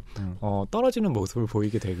좀 떨어지는 모습을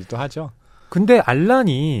보이게 되기도 하죠. 근데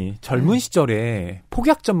알란이 젊은 시절에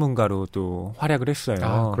폭약 전문가로 또 활약을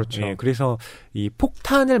했어요. 그렇죠. 예, 그래서 이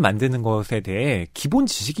폭탄을 만드는 것에 대해 기본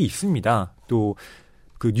지식이 있습니다. 또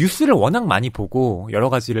그 뉴스를 워낙 많이 보고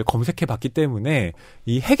여러 가지를 검색해 봤기 때문에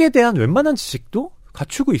이 핵에 대한 웬만한 지식도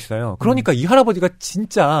갖추고 있어요. 그러니까 이 할아버지가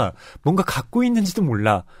진짜 뭔가 갖고 있는지도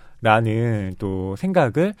몰라. 라는 또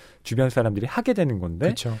생각을 주변 사람들이 하게 되는 건데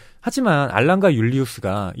그쵸. 하지만 알란과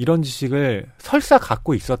율리우스가 이런 지식을 설사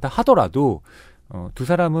갖고 있었다 하더라도 두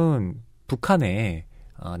사람은 북한에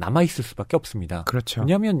남아있을 수밖에 없습니다. 그렇죠.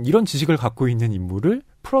 왜냐하면 이런 지식을 갖고 있는 인물을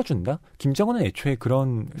풀어준다? 김정은은 애초에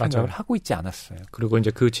그런 생각을 하고 있지 않았어요. 그리고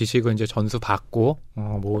이제 그 지식을 이제 전수받고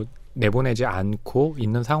내보내지 않고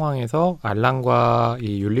있는 상황에서 알란과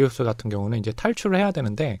이 율리우스 같은 경우는 이제 탈출을 해야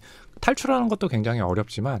되는데 탈출하는 것도 굉장히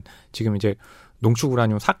어렵지만 지금 이제 농축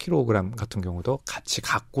우라늄 4kg 같은 경우도 같이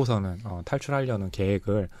갖고서는 탈출하려는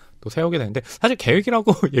계획을 또 세우게 되는데 사실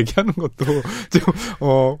계획이라고 얘기하는 것도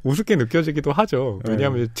좀 우습게 느껴지기도 하죠.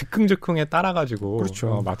 왜냐하면 즉흥에 따라가지고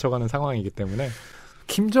그렇죠. 맞춰가는 상황이기 때문에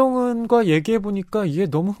김정은과 얘기해보니까 얘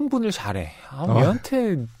너무 흥분을 잘해.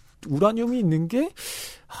 얘한테 우라늄이 있는 게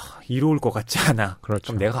이로울 것 같지 않아.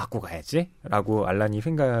 그렇죠. 그럼 내가 갖고 가야지. 라고 알란이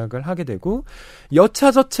생각을 하게 되고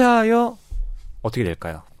여차저차하여 어떻게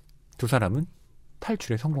될까요? 두 사람은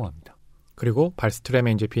탈출에 성공합니다. 그리고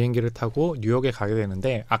발스트렘에 이제 비행기를 타고 뉴욕에 가게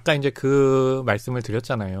되는데 아까 이제 그 말씀을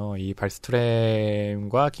드렸잖아요. 이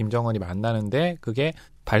발스트렘과 김정은이 만나는데 그게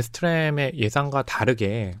발스트렘의 예상과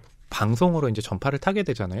다르게 방송으로 이제 전파를 타게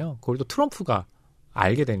되잖아요. 그걸 또 트럼프가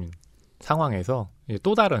알게 되는 상황에서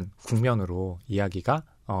또 다른 국면으로 이야기가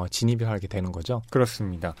진입을 하게 되는 거죠.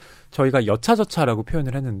 그렇습니다. 저희가 여차저차라고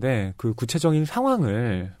표현을 했는데 그 구체적인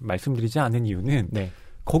상황을 말씀드리지 않은 이유는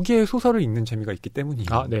거기에 소설을 읽는 재미가 있기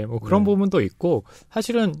때문이에요. 네. 뭐 그런 부분도 있고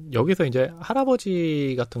사실은 여기서 이제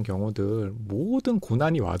할아버지 같은 경우들 모든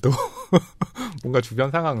고난이 와도 뭔가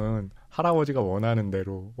주변 상황은 할아버지가 원하는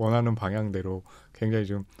대로 원하는 방향대로 굉장히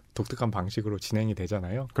좀 독특한 방식으로 진행이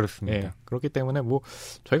되잖아요. 그렇습니다. 네, 그렇기 때문에 뭐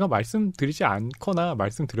저희가 말씀드리지 않거나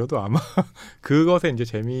말씀드려도 아마 그것의 이제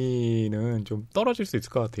재미는 좀 떨어질 수 있을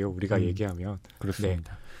것 같아요. 우리가 얘기하면.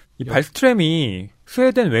 그렇습니다. 이 발스트렘이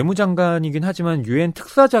스웨덴 외무장관이긴 하지만 유엔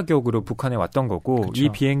특사 자격으로 북한에 왔던 거고 그쵸. 이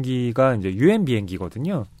비행기가 이제 유엔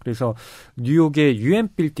비행기거든요. 그래서 뉴욕의 유엔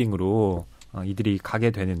빌딩으로 이들이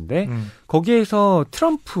가게 되는데 거기에서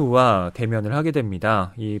트럼프와 대면을 하게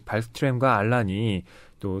됩니다. 이 발스트렘과 알란이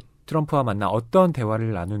또 트럼프와 만나 어떤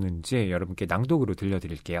대화를 나누는지 여러분께 낭독으로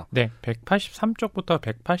들려드릴게요. 네, 183쪽부터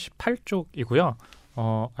 188쪽이고요.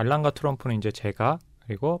 알란과 트럼프는 이제 제가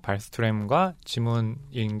그리고 발스트렘과 지문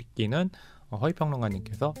읽기는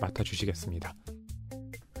허위평론가님께서 맡아주시겠습니다.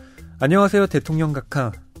 안녕하세요, 대통령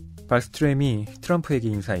각하. 발스트렘이 트럼프에게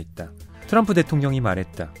인사했다. 트럼프 대통령이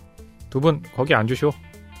말했다. 두 분 거기 앉으시오.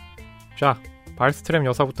 자, 발스트렘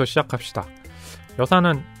여사부터 시작합시다.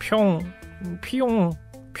 여사는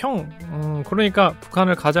그러니까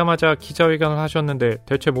북한을 가자마자 기자회견을 하셨는데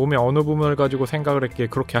대체 몸의 어느 부분을 가지고 생각을 했기에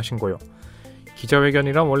그렇게 하신 거요?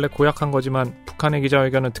 기자회견이란 원래 고약한 거지만 북한의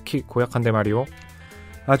기자회견은 특히 고약한데 말이오.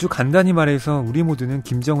 아주 간단히 말해서 우리 모두는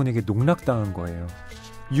김정은에게 농락당한 거예요.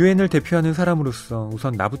 유엔을 대표하는 사람으로서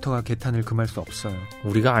우선 나부터가 개탄을 금할 수 없어요.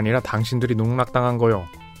 우리가 아니라 당신들이 농락당한 거요.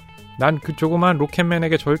 난 그 조그만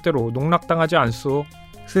로켓맨에게 절대로 농락당하지 않소.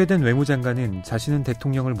 스웨덴 외무장관은 자신은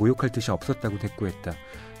대통령을 모욕할 뜻이 없었다고 대꾸했다.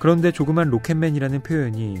 그런데 조그만 로켓맨이라는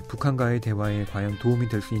표현이 북한과의 대화에 과연 도움이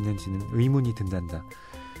될 수 있는지는 의문이 든단다.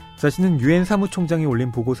 자신은 유엔 사무총장이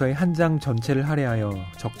올린 보고서의 한 장 전체를 할애하여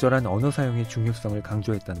적절한 언어 사용의 중요성을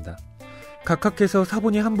강조했단다. 각하께서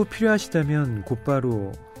사본이 한부 필요하시다면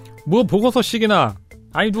곧바로 뭐 보고서식이나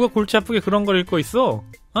아니 누가 골치 아프게 그런 걸 읽고 있어?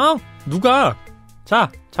 누가?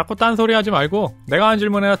 자, 자꾸 딴소리 하지 말고 내가 한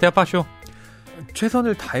질문해라 대답하쇼.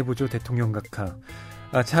 최선을 다해보죠, 대통령 각하.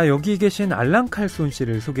 자, 여기 계신 알란 칼손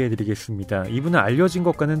씨를 소개해드리겠습니다. 이분은 알려진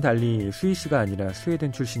것과는 달리 스위스가 아니라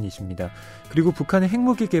스웨덴 출신이십니다. 그리고 북한의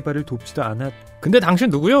핵무기 개발을 돕지도 않았... 근데 당신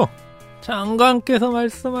누구요? 장관께서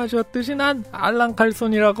말씀하셨듯이 난 알란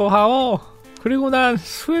칼손이라고 하오. 그리고 난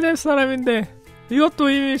스웨덴 사람인데 이것도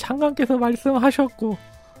이미 장관께서 말씀하셨고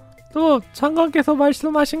또 장관께서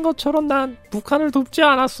말씀하신 것처럼 난 북한을 돕지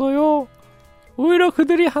않았어요. 오히려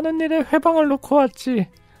그들이 하는 일에 회방을 놓고 왔지.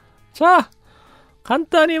 자,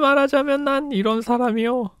 간단히 말하자면 난 이런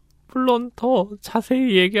사람이요. 물론 더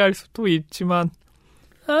자세히 얘기할 수도 있지만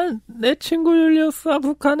난 내 친구 율리우스가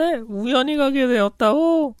북한에 우연히 가게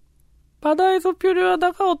되었다오. 바다에서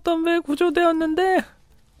표류하다가 어떤 배에 구조되었는데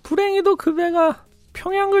불행히도 그 배가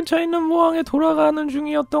평양 근처에 있는 모항에 돌아가는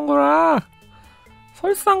중이었던 거라.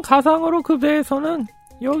 설상가상으로 그 배에서는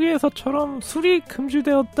여기에서처럼 술이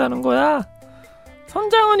금지되었다는 거야.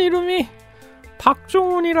 선장은 이름이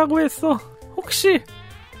박종훈이라고 했어. 혹시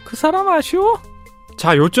그 사람 아시오?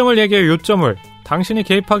 자, 요점을 얘기해요. 요점을. 당신이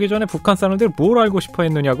개입하기 전에 북한 사람들이 뭘 알고 싶어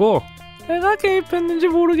했느냐고. 내가 개입했는지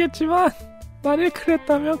모르겠지만 만일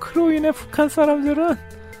그랬다면 그로 인해 북한 사람들은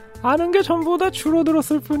아는 게 전보다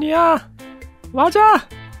줄어들었을 뿐이야. 맞아.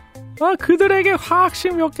 그들에게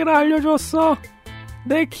화학식 몇 개를 알려주었어.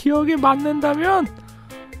 내 기억이 맞는다면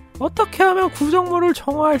어떻게 하면 구정물을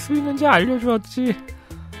정화할 수 있는지 알려주었지.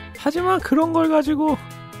 하지만 그런 걸 가지고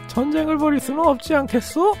전쟁을 벌일 수는 없지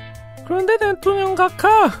않겠소? 그런데 대통령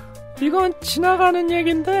각하, 이건 지나가는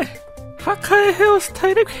얘긴데 각하의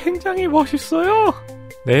헤어스타일이 굉장히 멋있어요.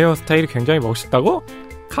 내 헤어스타일이 굉장히 멋있다고?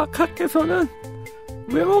 각하께서는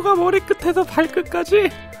외모가 머리끝에서 발끝까지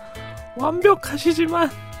완벽하시지만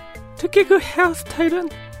특히 그 헤어스타일은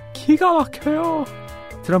기가 막혀요.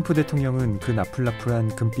 트럼프 대통령은 그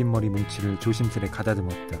나풀나풀한 금빛 머리 뭉치를 조심스레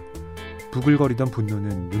가다듬었다. 부글거리던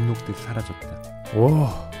분노는 눈 녹듯 사라졌다. 오,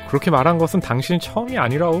 그렇게 말한 것은 당신이 처음이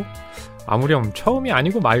아니라오. 아무렴 처음이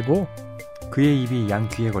아니고 말고. 그의 입이 양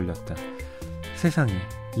귀에 걸렸다. 세상에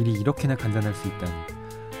일이 이렇게나 간단할 수 있다니.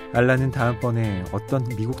 알란은 다음번에 어떤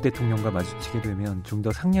미국 대통령과 마주치게 되면 좀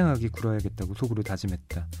더 상냥하게 굴어야겠다고 속으로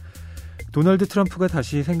다짐했다. 도널드 트럼프가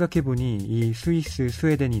다시 생각해보니 이 스위스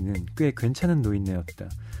스웨덴인은 꽤 괜찮은 노인네였다.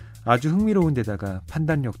 아주 흥미로운 데다가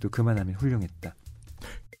판단력도 그만하면 훌륭했다.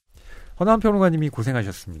 허나한 평론가님이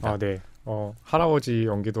고생하셨습니다. 네. 할아버지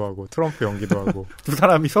연기도 하고 트럼프 연기도 하고 두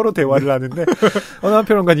사람이 서로 대화를 하는데 허나한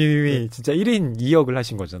평론가님이 진짜 1인 2역을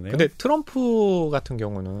하신 거잖아요. 근데 트럼프 같은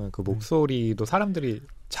경우는 그 목소리도 사람들이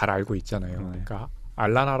잘 알고 있잖아요. 그러니까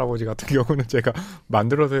알란 할아버지 같은 경우는 제가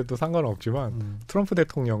만들어서 해도 상관없지만 트럼프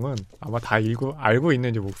대통령은 아마 다 알고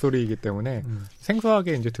있는 이제 목소리이기 때문에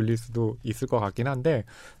생소하게 이제 들릴 수도 있을 것 같긴 한데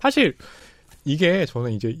사실 이게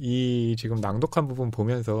저는 이제 이 지금 낭독한 부분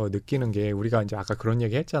보면서 느끼는 게 우리가 이제 아까 그런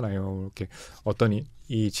얘기 했잖아요. 이렇게 어떤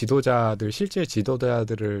이 지도자들 실제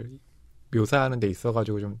지도자들을 묘사하는 데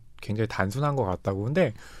있어가지고 좀 굉장히 단순한 것 같다고.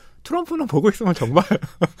 근데 트럼프는 보고 있으면 정말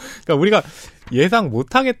그러니까 우리가 예상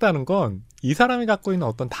못하겠다는 건 이 사람이 갖고 있는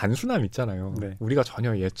어떤 단순함 있잖아요. 네. 우리가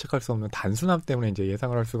전혀 예측할 수 없는 단순함 때문에 이제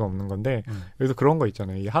예상을 할 수가 없는 건데 그래서 그런 거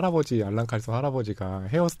있잖아요. 이 할아버지 알란 칼손 할아버지가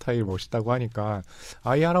헤어스타일 멋있다고 하니까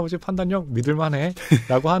이 할아버지 판단력 믿을만해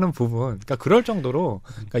라고 하는 부분. 그러니까 그럴 정도로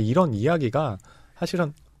그러니까 이런 이야기가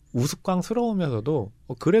사실은 우스꽝스러우면서도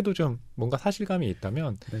그래도 좀 뭔가 사실감이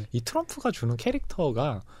있다면 네. 이 트럼프가 주는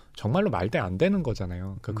캐릭터가 정말로 말대 안 되는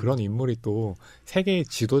거잖아요. 그러니까 그런 인물이 또 세계의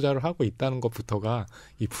지도자를 하고 있다는 것부터가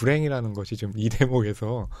이 불행이라는 것이 좀 이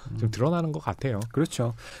대목에서 좀 드러나는 것 같아요.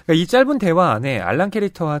 그렇죠. 그러니까 이 짧은 대화 안에 알란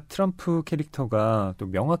캐릭터와 트럼프 캐릭터가 또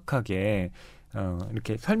명확하게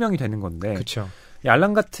이렇게 설명이 되는 건데 그렇죠. 이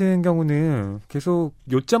알란 같은 경우는 계속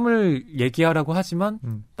요점을 얘기하라고 하지만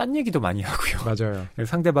딴 얘기도 많이 하고요. 맞아요.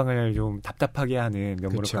 상대방을 좀 답답하게 하는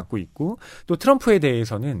면모를 그쵸. 갖고 있고 또 트럼프에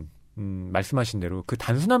대해서는 말씀하신 대로 그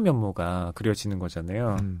단순한 면모가 그려지는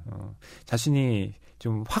거잖아요. 자신이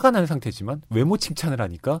좀 화가 난 상태지만 외모 칭찬을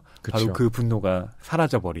하니까 그쵸. 바로 그 분노가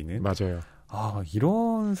사라져버리는. 맞아요.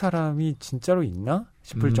 이런 사람이 진짜로 있나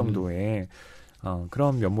싶을 정도의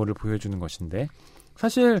그런 면모를 보여주는 것인데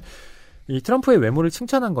사실 이 트럼프의 외모를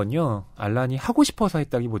칭찬한 건요. 알란이 하고 싶어서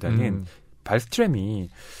했다기보다는 발스트램이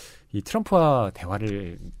이 트럼프와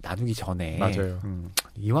대화를 나누기 전에 맞아요.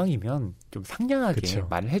 이왕이면 좀 상냥하게 그쵸.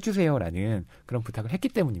 말을 해주세요라는 그런 부탁을 했기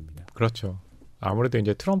때문입니다. 그렇죠. 아무래도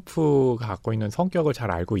이제 트럼프가 갖고 있는 성격을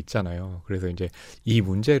잘 알고 있잖아요. 그래서 이제 이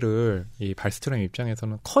문제를 이 발스트롬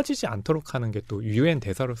입장에서는 커지지 않도록 하는 게 또 유엔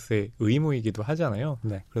대사로서의 의무이기도 하잖아요.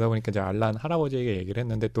 네. 그러다 보니까 이제 알란 할아버지에게 얘기를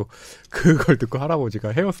했는데 또 그걸 듣고 할아버지가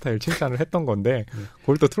헤어스타일 칭찬을 했던 건데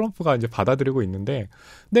그걸 또 트럼프가 이제 받아들이고 있는데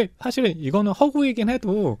근데 사실은 이거는 허구이긴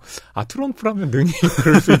해도 트럼프라면 능히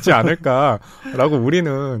그럴 수 있지 않을까라고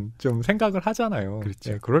우리는 좀 생각을 하잖아요.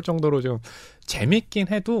 그렇죠. 네, 그럴 정도로 좀 재밌긴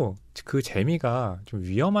해도 그 재미가 좀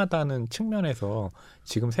위험하다는 측면에서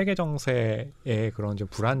지금 세계 정세의 그런 좀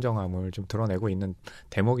불안정함을 좀 드러내고 있는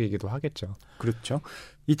대목이기도 하겠죠. 그렇죠.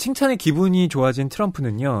 이 칭찬에 기분이 좋아진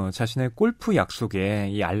트럼프는요, 자신의 골프 약속에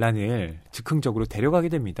이 알란을 즉흥적으로 데려가게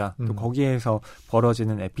됩니다. 또 거기에서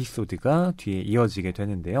벌어지는 에피소드가 뒤에 이어지게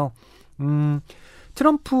되는데요.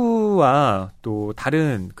 트럼프와 또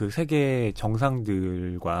다른 그 세계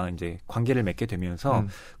정상들과 이제 관계를 맺게 되면서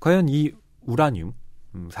과연 이 우라늄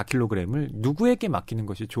 4kg을 누구에게 맡기는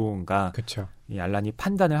것이 좋은가? 그렇죠. 이 알란이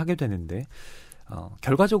판단을 하게 되는데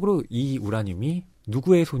결과적으로 이 우라늄이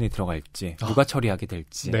누구의 손에 들어갈지, 누가 처리하게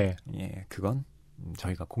될지, 네. 예, 그건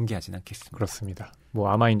저희가 공개하진 않겠습니다. 그렇습니다. 뭐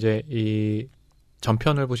아마 이제 이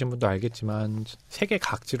전편을 보신 분도 알겠지만 세계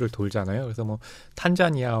각지를 돌잖아요. 그래서 뭐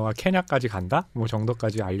탄자니아와 케냐까지 간다? 뭐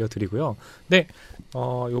정도까지 알려드리고요. 근데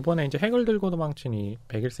요번에 이제 핵을 들고 도망친 이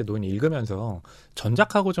 101세 노인이 읽으면서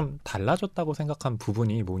전작하고 좀 달라졌다고 생각한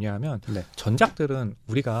부분이 뭐냐면 네. 전작들은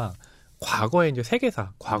우리가 과거의 이제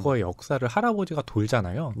세계사, 과거의 역사를 할아버지가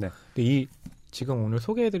돌잖아요. 네. 근데 이 지금 오늘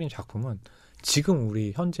소개해드린 작품은 지금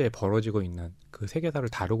우리 현재 벌어지고 있는 그 세계사를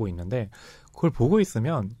다루고 있는데 그걸 보고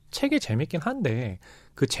있으면 책이 재밌긴 한데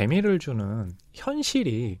그 재미를 주는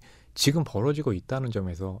현실이 지금 벌어지고 있다는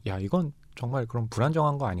점에서 야 이건 정말 그럼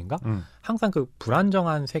불안정한 거 아닌가? 항상 그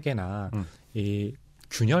불안정한 세계나 이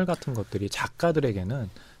균열 같은 것들이 작가들에게는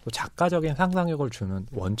또 작가적인 상상력을 주는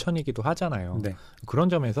원천이기도 하잖아요. 네. 그런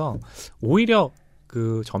점에서 오히려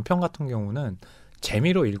그 전편 같은 경우는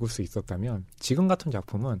재미로 읽을 수 있었다면 지금 같은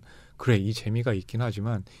작품은 그래 이 재미가 있긴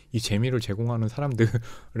하지만 이 재미를 제공하는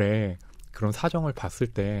사람들의 그런 사정을 봤을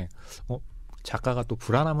때 작가가 또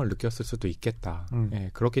불안함을 느꼈을 수도 있겠다. 예,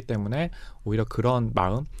 그렇기 때문에 오히려 그런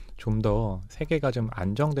마음 좀 더 세계가 좀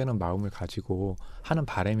안정되는 마음을 가지고 하는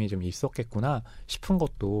바람이 좀 있었겠구나 싶은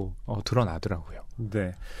것도 드러나더라고요.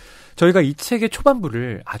 네, 저희가 이 책의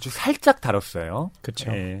초반부를 아주 살짝 다뤘어요.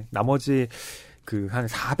 그렇죠. 예, 나머지 그 한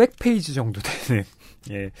 400페이지 정도 되는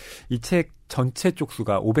예, 이 책 전체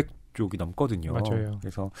쪽수가 500쪽이 넘거든요. 맞아요.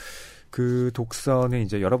 그래서 그 독서는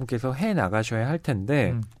이제 여러분께서 해 나가셔야 할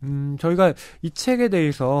텐데 저희가 이 책에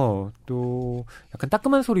대해서 또 약간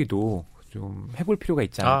따끔한 소리도 좀 해볼 필요가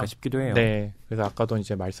있지 않을까 싶기도 해요. 네. 그래서 아까도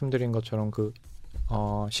이제 말씀드린 것처럼 그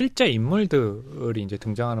실제 인물들이 이제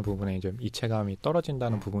등장하는 부분에 이제 이체감이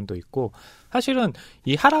떨어진다는 부분도 있고 사실은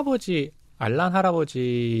이 할아버지 알란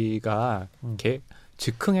할아버지가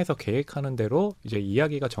즉흥해서 계획하는 대로 이제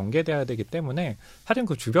이야기가 전개돼야 되기 때문에 사실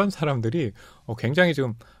그 주변 사람들이 굉장히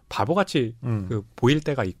좀 바보같이 그 보일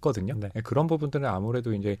때가 있거든요. 네. 그런 부분들은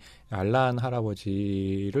아무래도 이제 알란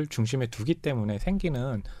할아버지를 중심에 두기 때문에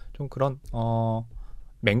생기는 좀 그런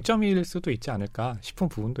맹점일 수도 있지 않을까 싶은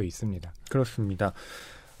부분도 있습니다. 그렇습니다.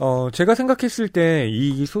 제가 생각했을 때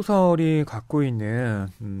이 소설이 갖고 있는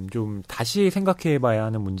좀 다시 생각해봐야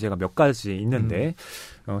하는 문제가 몇 가지 있는데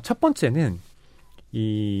첫 번째는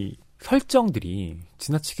이 설정들이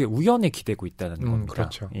지나치게 우연에 기대고 있다는 겁니다.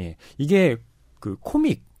 그렇죠. 예, 이게 그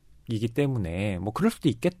코믹이기 때문에 뭐 그럴 수도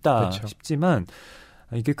있겠다 그렇죠. 싶지만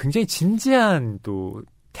이게 굉장히 진지한 또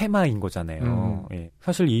테마인 거잖아요. 예,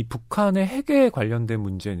 사실 이 북한의 핵에 관련된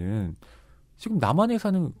문제는 지금 남한에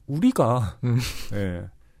사는 우리가 예,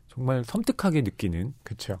 정말 섬뜩하게 느끼는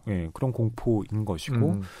그렇죠. 예, 그런 공포인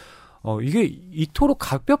것이고 이게 이토록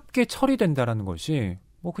가볍게 처리된다라는 것이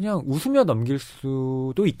뭐 그냥 웃으며 넘길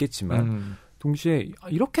수도 있겠지만 동시에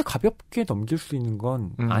이렇게 가볍게 넘길 수 있는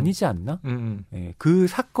건 아니지 않나? 예, 그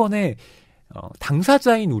사건의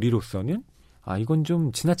당사자인 우리로서는 이건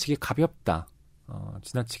좀 지나치게 가볍다.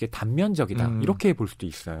 지나치게 단면적이다. 이렇게 볼 수도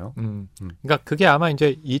있어요. 그러니까 그게 아마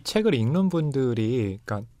이제 이 책을 읽는 분들이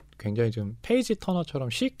그러니까 굉장히 좀 페이지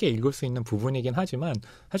터너처럼 쉽게 읽을 수 있는 부분이긴 하지만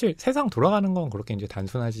사실 세상 돌아가는 건 그렇게 이제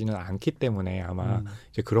단순하지는 않기 때문에 아마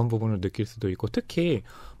이제 그런 부분을 느낄 수도 있고 특히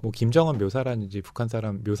뭐 김정은 묘사라든지 북한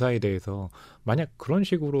사람 묘사에 대해서 만약 그런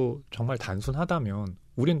식으로 정말 단순하다면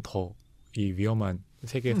우린 더 이 위험한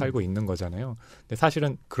세계에 살고 있는 거잖아요. 근데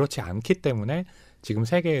사실은 그렇지 않기 때문에 지금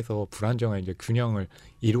세계에서 불안정한 이제 균형을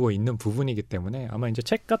이루고 있는 부분이기 때문에 아마 이제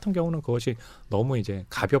책 같은 경우는 그것이 너무 이제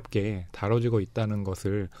가볍게 다뤄지고 있다는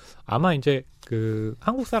것을 아마 이제 그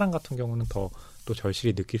한국 사람 같은 경우는 더 또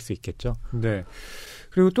절실히 느낄 수 있겠죠. 네.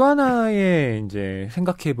 그리고 또 하나의 이제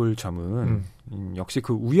생각해 볼 점은 역시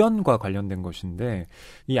그 우연과 관련된 것인데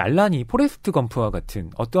이 알란이 포레스트 검프와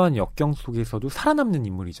같은 어떠한 역경 속에서도 살아남는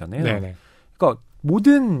인물이잖아요. 네네. 그러니까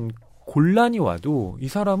모든 곤란이 와도 이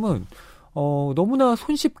사람은 너무나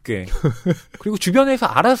손쉽게 그리고 주변에서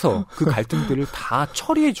알아서 그 갈등들을 다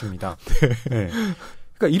처리해 줍니다. 네.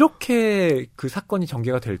 그러니까 이렇게 그 사건이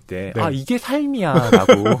전개가 될 때 네. 아 이게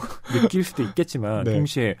삶이야라고 느낄 수도 있겠지만 네.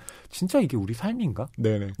 동시에 진짜 이게 우리 삶인가?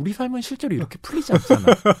 네네. 우리 삶은 실제로 이렇게 풀리지 않잖아.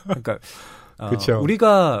 그러니까 그쵸.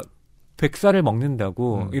 우리가 백사를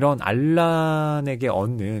먹는다고 이런 알란에게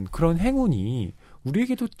얻는 그런 행운이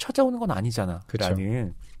우리에게도 찾아오는 건 아니잖아.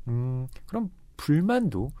 라는 그런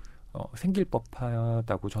불만도 생길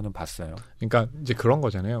법하다고 저는 봤어요. 그러니까 이제 그런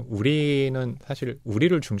거잖아요. 우리는 사실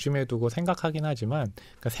우리를 중심에 두고 생각하긴 하지만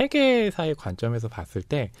그러니까 세계사의 관점에서 봤을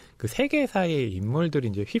때 그 세계사의 인물들이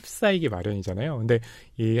이제 휩싸이기 마련이잖아요. 근데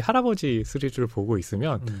이 할아버지 시리즈를 보고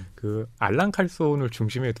있으면 그 알란 칼손을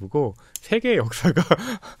중심에 두고 세계의 역사가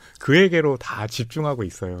그에게로 다 집중하고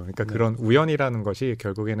있어요. 그러니까 네. 그런 우연이라는 것이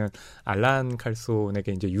결국에는 알란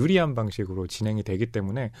칼손에게 이제 유리한 방식으로 진행이 되기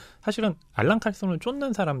때문에 사실은 알란 칼손을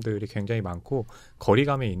쫓는 사람들이 굉장히 많고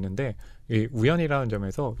거리감에 있는데 이 우연이라는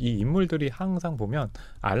점에서 이 인물들이 항상 보면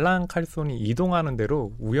알란 칼손이 이동하는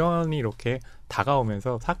대로 우연히 이렇게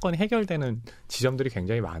다가오면서 사건이 해결되는 지점들이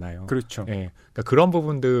굉장히 많아요. 그렇죠. 예, 그러니까 그런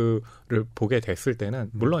부분들을 보게 됐을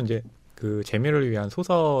때는 물론 이제 그 재미를 위한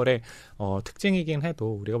소설의 특징이긴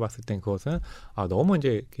해도 우리가 봤을 땐 그것은 너무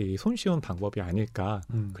이제 손쉬운 방법이 아닐까.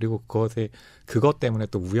 그리고 그것 때문에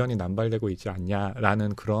또 우연히 남발되고 있지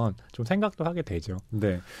않냐라는 그런 좀 생각도 하게 되죠.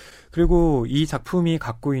 네. 그리고 이 작품이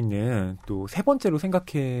갖고 있는 또 세 번째로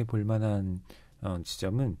생각해 볼 만한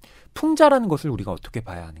지점은 풍자라는 것을 우리가 어떻게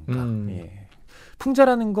봐야 하는가. 예.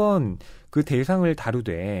 풍자라는 건 그 대상을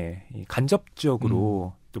다루되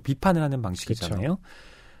간접적으로 또 비판을 하는 방식이잖아요.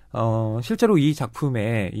 실제로 이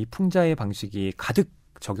작품에 이 풍자의 방식이 가득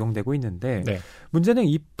적용되고 있는데 네. 문제는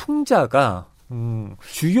이 풍자가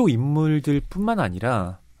주요 인물들뿐만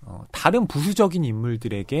아니라 다른 부수적인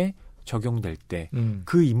인물들에게 적용될 때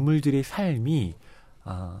그 인물들의 삶이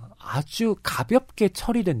아주 가볍게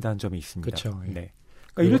처리된다는 점이 있습니다. 그쵸, 예. 네.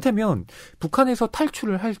 그러니까 이를테면 북한에서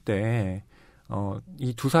탈출을 할 때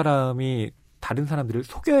이 두 사람이 다른 사람들을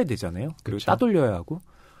속여야 되잖아요. 그리고 그쵸. 따돌려야 하고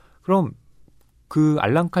그럼 그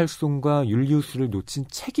알란 칼손과 율리우스를 놓친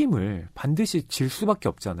책임을 반드시 질 수밖에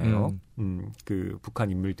없잖아요. 그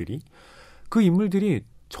북한 인물들이. 그 인물들이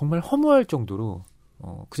정말 허무할 정도로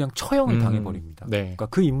그냥 처형을 당해버립니다. 네. 그러니까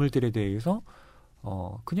그 인물들에 대해서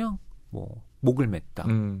그냥 뭐 목을 맸다.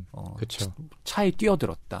 그렇죠. 차에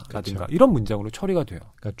뛰어들었다라든가 그쵸. 이런 문장으로 처리가 돼요.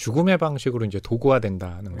 그러니까 죽음의 방식으로 이제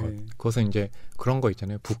도구화된다는 것. 네. 그것은 이제 그런 거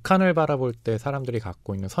있잖아요. 북한을 바라볼 때 사람들이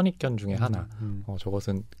갖고 있는 선입견 중에 하나.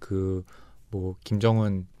 저것은 뭐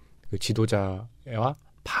김정은 그 지도자와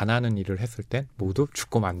반하는 일을 했을 땐 모두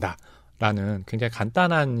죽고 만다라는 굉장히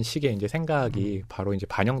간단한 식의 이제 생각이 바로 이제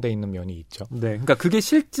반영돼 있는 면이 있죠. 네, 그러니까 그게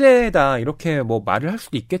실제다 이렇게 뭐 말을 할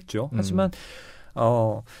수도 있겠죠. 하지만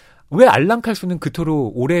왜 알란 칼손은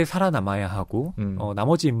그토록 오래 살아남아야 하고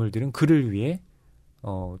나머지 인물들은 그를 위해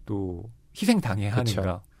또 희생당해야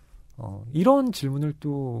하는가? 이런 질문을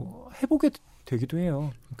또 해보게 되기도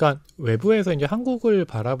해요. 그러니까 외부에서 이제 한국을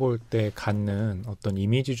바라볼 때 갖는 어떤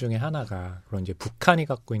이미지 중에 하나가 그런 이제 북한이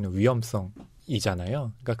갖고 있는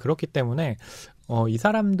위험성이잖아요. 그러니까 그렇기 때문에 이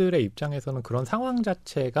사람들의 입장에서는 그런 상황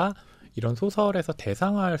자체가 이런 소설에서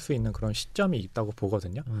대상화할 수 있는 그런 시점이 있다고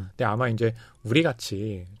보거든요. 근데 아마 이제 우리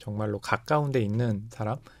같이 정말로 가까운 데 있는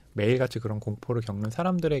사람, 매일같이 그런 공포를 겪는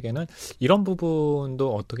사람들에게는 이런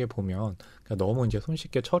부분도 어떻게 보면 너무 이제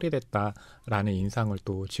손쉽게 처리됐다라는 인상을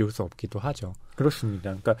또 지울 수 없기도 하죠. 그렇습니다.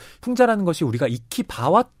 그러니까 풍자라는 것이 우리가 익히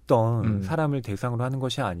봐왔던 사람을 대상으로 하는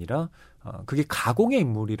것이 아니라 그게 가공의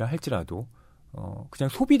인물이라 할지라도 그냥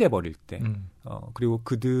소비돼 버릴 때 그리고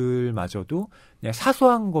그들마저도 그냥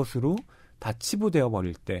사소한 것으로 다 치부되어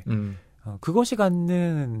버릴 때 그것이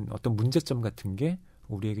갖는 어떤 문제점 같은 게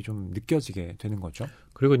우리에게 좀 느껴지게 되는 거죠.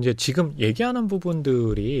 그리고 이제 지금 얘기하는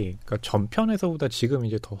부분들이 그러니까 전편에서보다 지금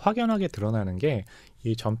이제 더 확연하게 드러나는 게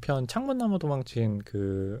이 전편 창문 너머 도망친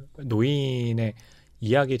그 노인의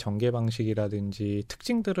이야기 전개 방식이라든지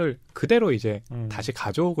특징들을 그대로 이제 다시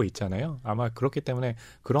가져오고 있잖아요. 아마 그렇기 때문에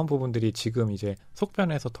그런 부분들이 지금 이제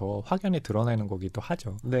속편에서 더 확연히 드러나는 거기도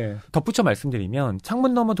하죠. 네. 덧붙여 말씀드리면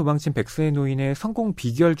창문 너머 도망친 백세의 노인의 성공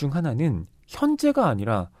비결 중 하나는 현재가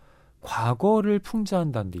아니라 과거를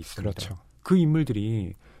풍자한다는 데 있습니다. 그렇죠. 그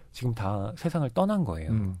인물들이 지금 다 세상을 떠난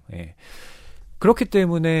거예요. 예. 그렇기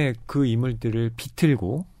때문에 그 인물들을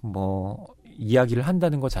비틀고 뭐 이야기를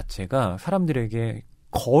한다는 것 자체가 사람들에게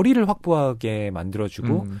거리를 확보하게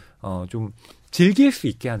만들어주고 좀 즐길 수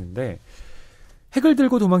있게 하는데 핵을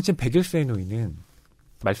들고 도망친 101세의 노인은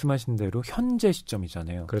말씀하신 대로 현재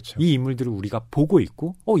시점이잖아요. 그렇죠. 이 인물들을 우리가 보고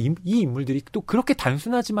있고 이 인물들이 또 그렇게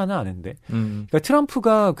단순하지만은 않은데 그러니까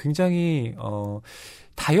트럼프가 굉장히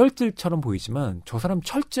다혈질처럼 보이지만 저 사람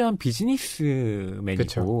철저한 비즈니스맨이고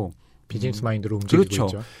그렇죠. 비즈니스 마인드로 움직이고 그렇죠.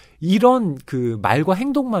 있죠. 이런 그 말과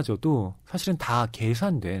행동마저도 사실은 다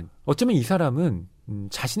계산된 어쩌면 이 사람은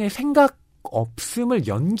자신의 생각 없음을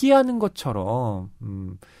연기하는 것처럼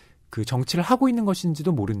그 정치를 하고 있는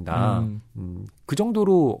것인지도 모른다. 그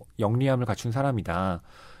정도로 영리함을 갖춘 사람이다.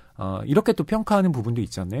 이렇게 또 평가하는 부분도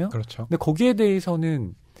있잖아요. 그렇죠. 근데 거기에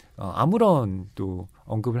대해서는 아무런 또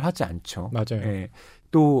언급을 하지 않죠. 맞아요. 예.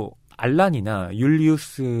 또 알란이나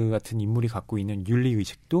율리우스 같은 인물이 갖고 있는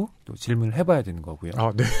윤리의식도 또 질문을 해봐야 되는 거고요.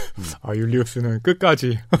 아, 네. 율리우스는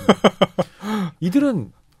끝까지.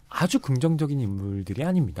 이들은 아주 긍정적인 인물들이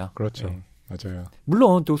아닙니다. 그렇죠. 예. 맞아요.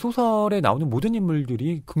 물론 또 소설에 나오는 모든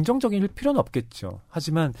인물들이 긍정적일 필요는 없겠죠.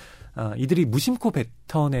 하지만 이들이 무심코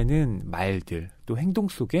뱉어내는 말들 또 행동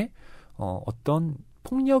속에 어떤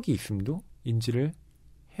폭력이 있음도 인지를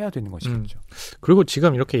해야 되는 것이겠죠. 그리고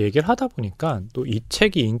지금 이렇게 얘기를 하다 보니까 또 이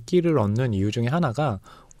책이 인기를 얻는 이유 중에 하나가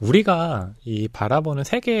우리가 이 바라보는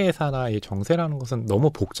세계사나 이 정세라는 것은 너무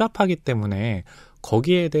복잡하기 때문에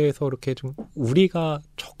거기에 대해서 이렇게 좀 우리가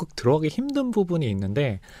적극 들어가기 힘든 부분이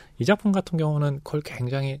있는데 이 작품 같은 경우는 그걸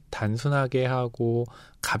굉장히 단순하게 하고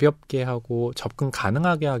가볍게 하고 접근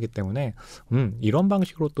가능하게 하기 때문에 이런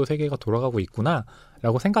방식으로 또 세계가 돌아가고 있구나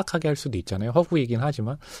라고 생각하게 할 수도 있잖아요. 허구이긴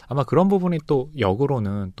하지만 아마 그런 부분이 또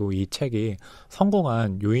역으로는 또 이 책이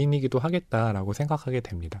성공한 요인이기도 하겠다라고 생각하게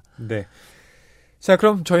됩니다. 네. 자,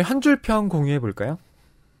 그럼 저희 한 줄 평 공유해 볼까요?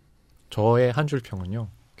 저의 한 줄 평은요.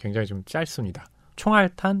 굉장히 좀 짧습니다.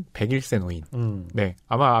 총알탄 101세 노인. 네.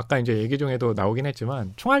 아마 아까 이제 얘기 중에도 나오긴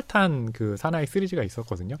했지만 총알탄 그 사나이 시리즈가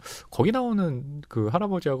있었거든요. 거기 나오는 그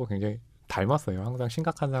할아버지하고 굉장히 닮았어요. 항상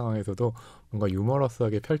심각한 상황에서도 뭔가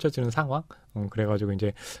유머러스하게 펼쳐지는 상황? 그래가지고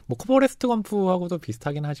이제 뭐 포레스트 검프하고도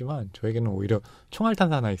비슷하긴 하지만 저에게는 오히려 총알탄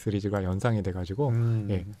사나이 시리즈가 연상이 돼가지고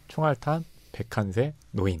예, 총알탄 101세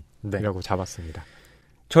노인이라고 네. 잡았습니다.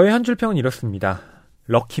 저의 한 줄 평은 이렇습니다.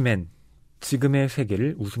 럭키맨. 지금의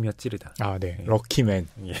세계를 웃으며 찌르다. 아, 네. 네. 럭키맨.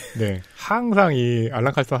 예. 네. 항상 이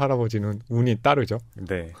알란 칼슨 할아버지는 운이 따르죠.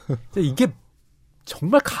 네. 이게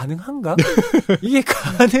정말 가능한가? 이게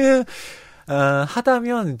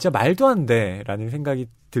하다면 진짜 말도 안 돼. 라는 생각이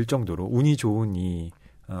들 정도로 운이 좋은 이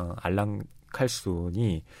알란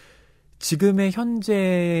칼슨이 지금의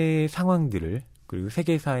현재 상황들을 그리고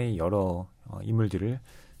세계사의 여러 인물들을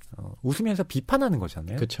웃으면서 비판하는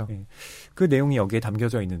거잖아요. 그렇죠. 네. 그 내용이 여기에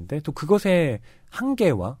담겨져 있는데 또 그것의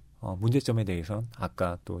한계와 문제점에 대해서는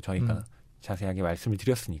아까 또 저희가 자세하게 말씀을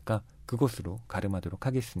드렸으니까 그것으로 가름하도록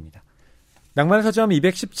하겠습니다. 낭만의 서점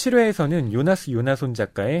 217회에서는 요나손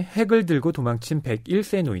작가의 핵을 들고 도망친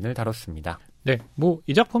 101세 노인을 다뤘습니다. 네, 뭐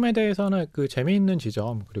이 작품에 대해서는 그 재미있는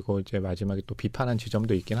지점 그리고 이제 마지막에 또 비판한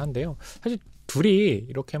지점도 있긴 한데요. 사실 둘이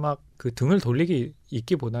이렇게 막 그 등을 돌리기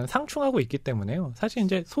있기보다는 상충하고 있기 때문에요. 사실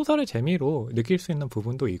이제 소설의 재미로 느낄 수 있는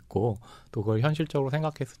부분도 있고 또 그걸 현실적으로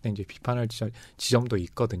생각했을 때 이제 비판할 지점도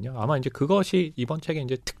있거든요. 아마 이제 그것이 이번 책의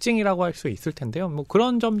이제 특징이라고 할 수 있을 텐데요. 뭐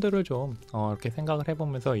그런 점들을 좀 이렇게 생각을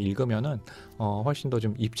해보면서 읽으면은 훨씬 더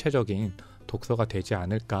좀 입체적인 독서가 되지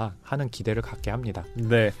않을까 하는 기대를 갖게 합니다.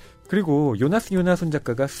 네. 그리고 요나손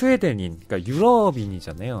작가가 스웨덴인, 그러니까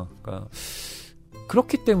유럽인이잖아요. 그러니까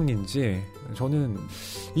그렇기 때문인지 저는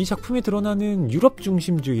이 작품에 드러나는 유럽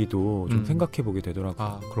중심주의도 좀 생각해보게 되더라고요.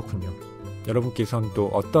 아, 그렇군요. 여러분께서는 또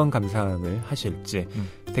어떤 감상을 하실지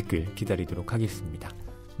댓글 기다리도록 하겠습니다.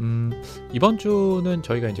 이번 주는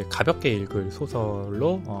저희가 이제 가볍게 읽을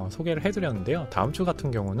소설로 소개를 해드렸는데요. 다음 주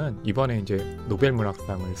같은 경우는 이번에 이제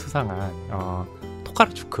노벨문학상을 수상한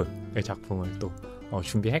토카르추크의 작품을 또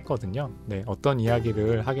준비했거든요. 네, 어떤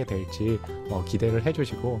이야기를 하게 될지 기대를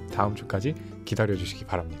해주시고 다음 주까지 기다려주시기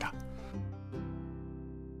바랍니다.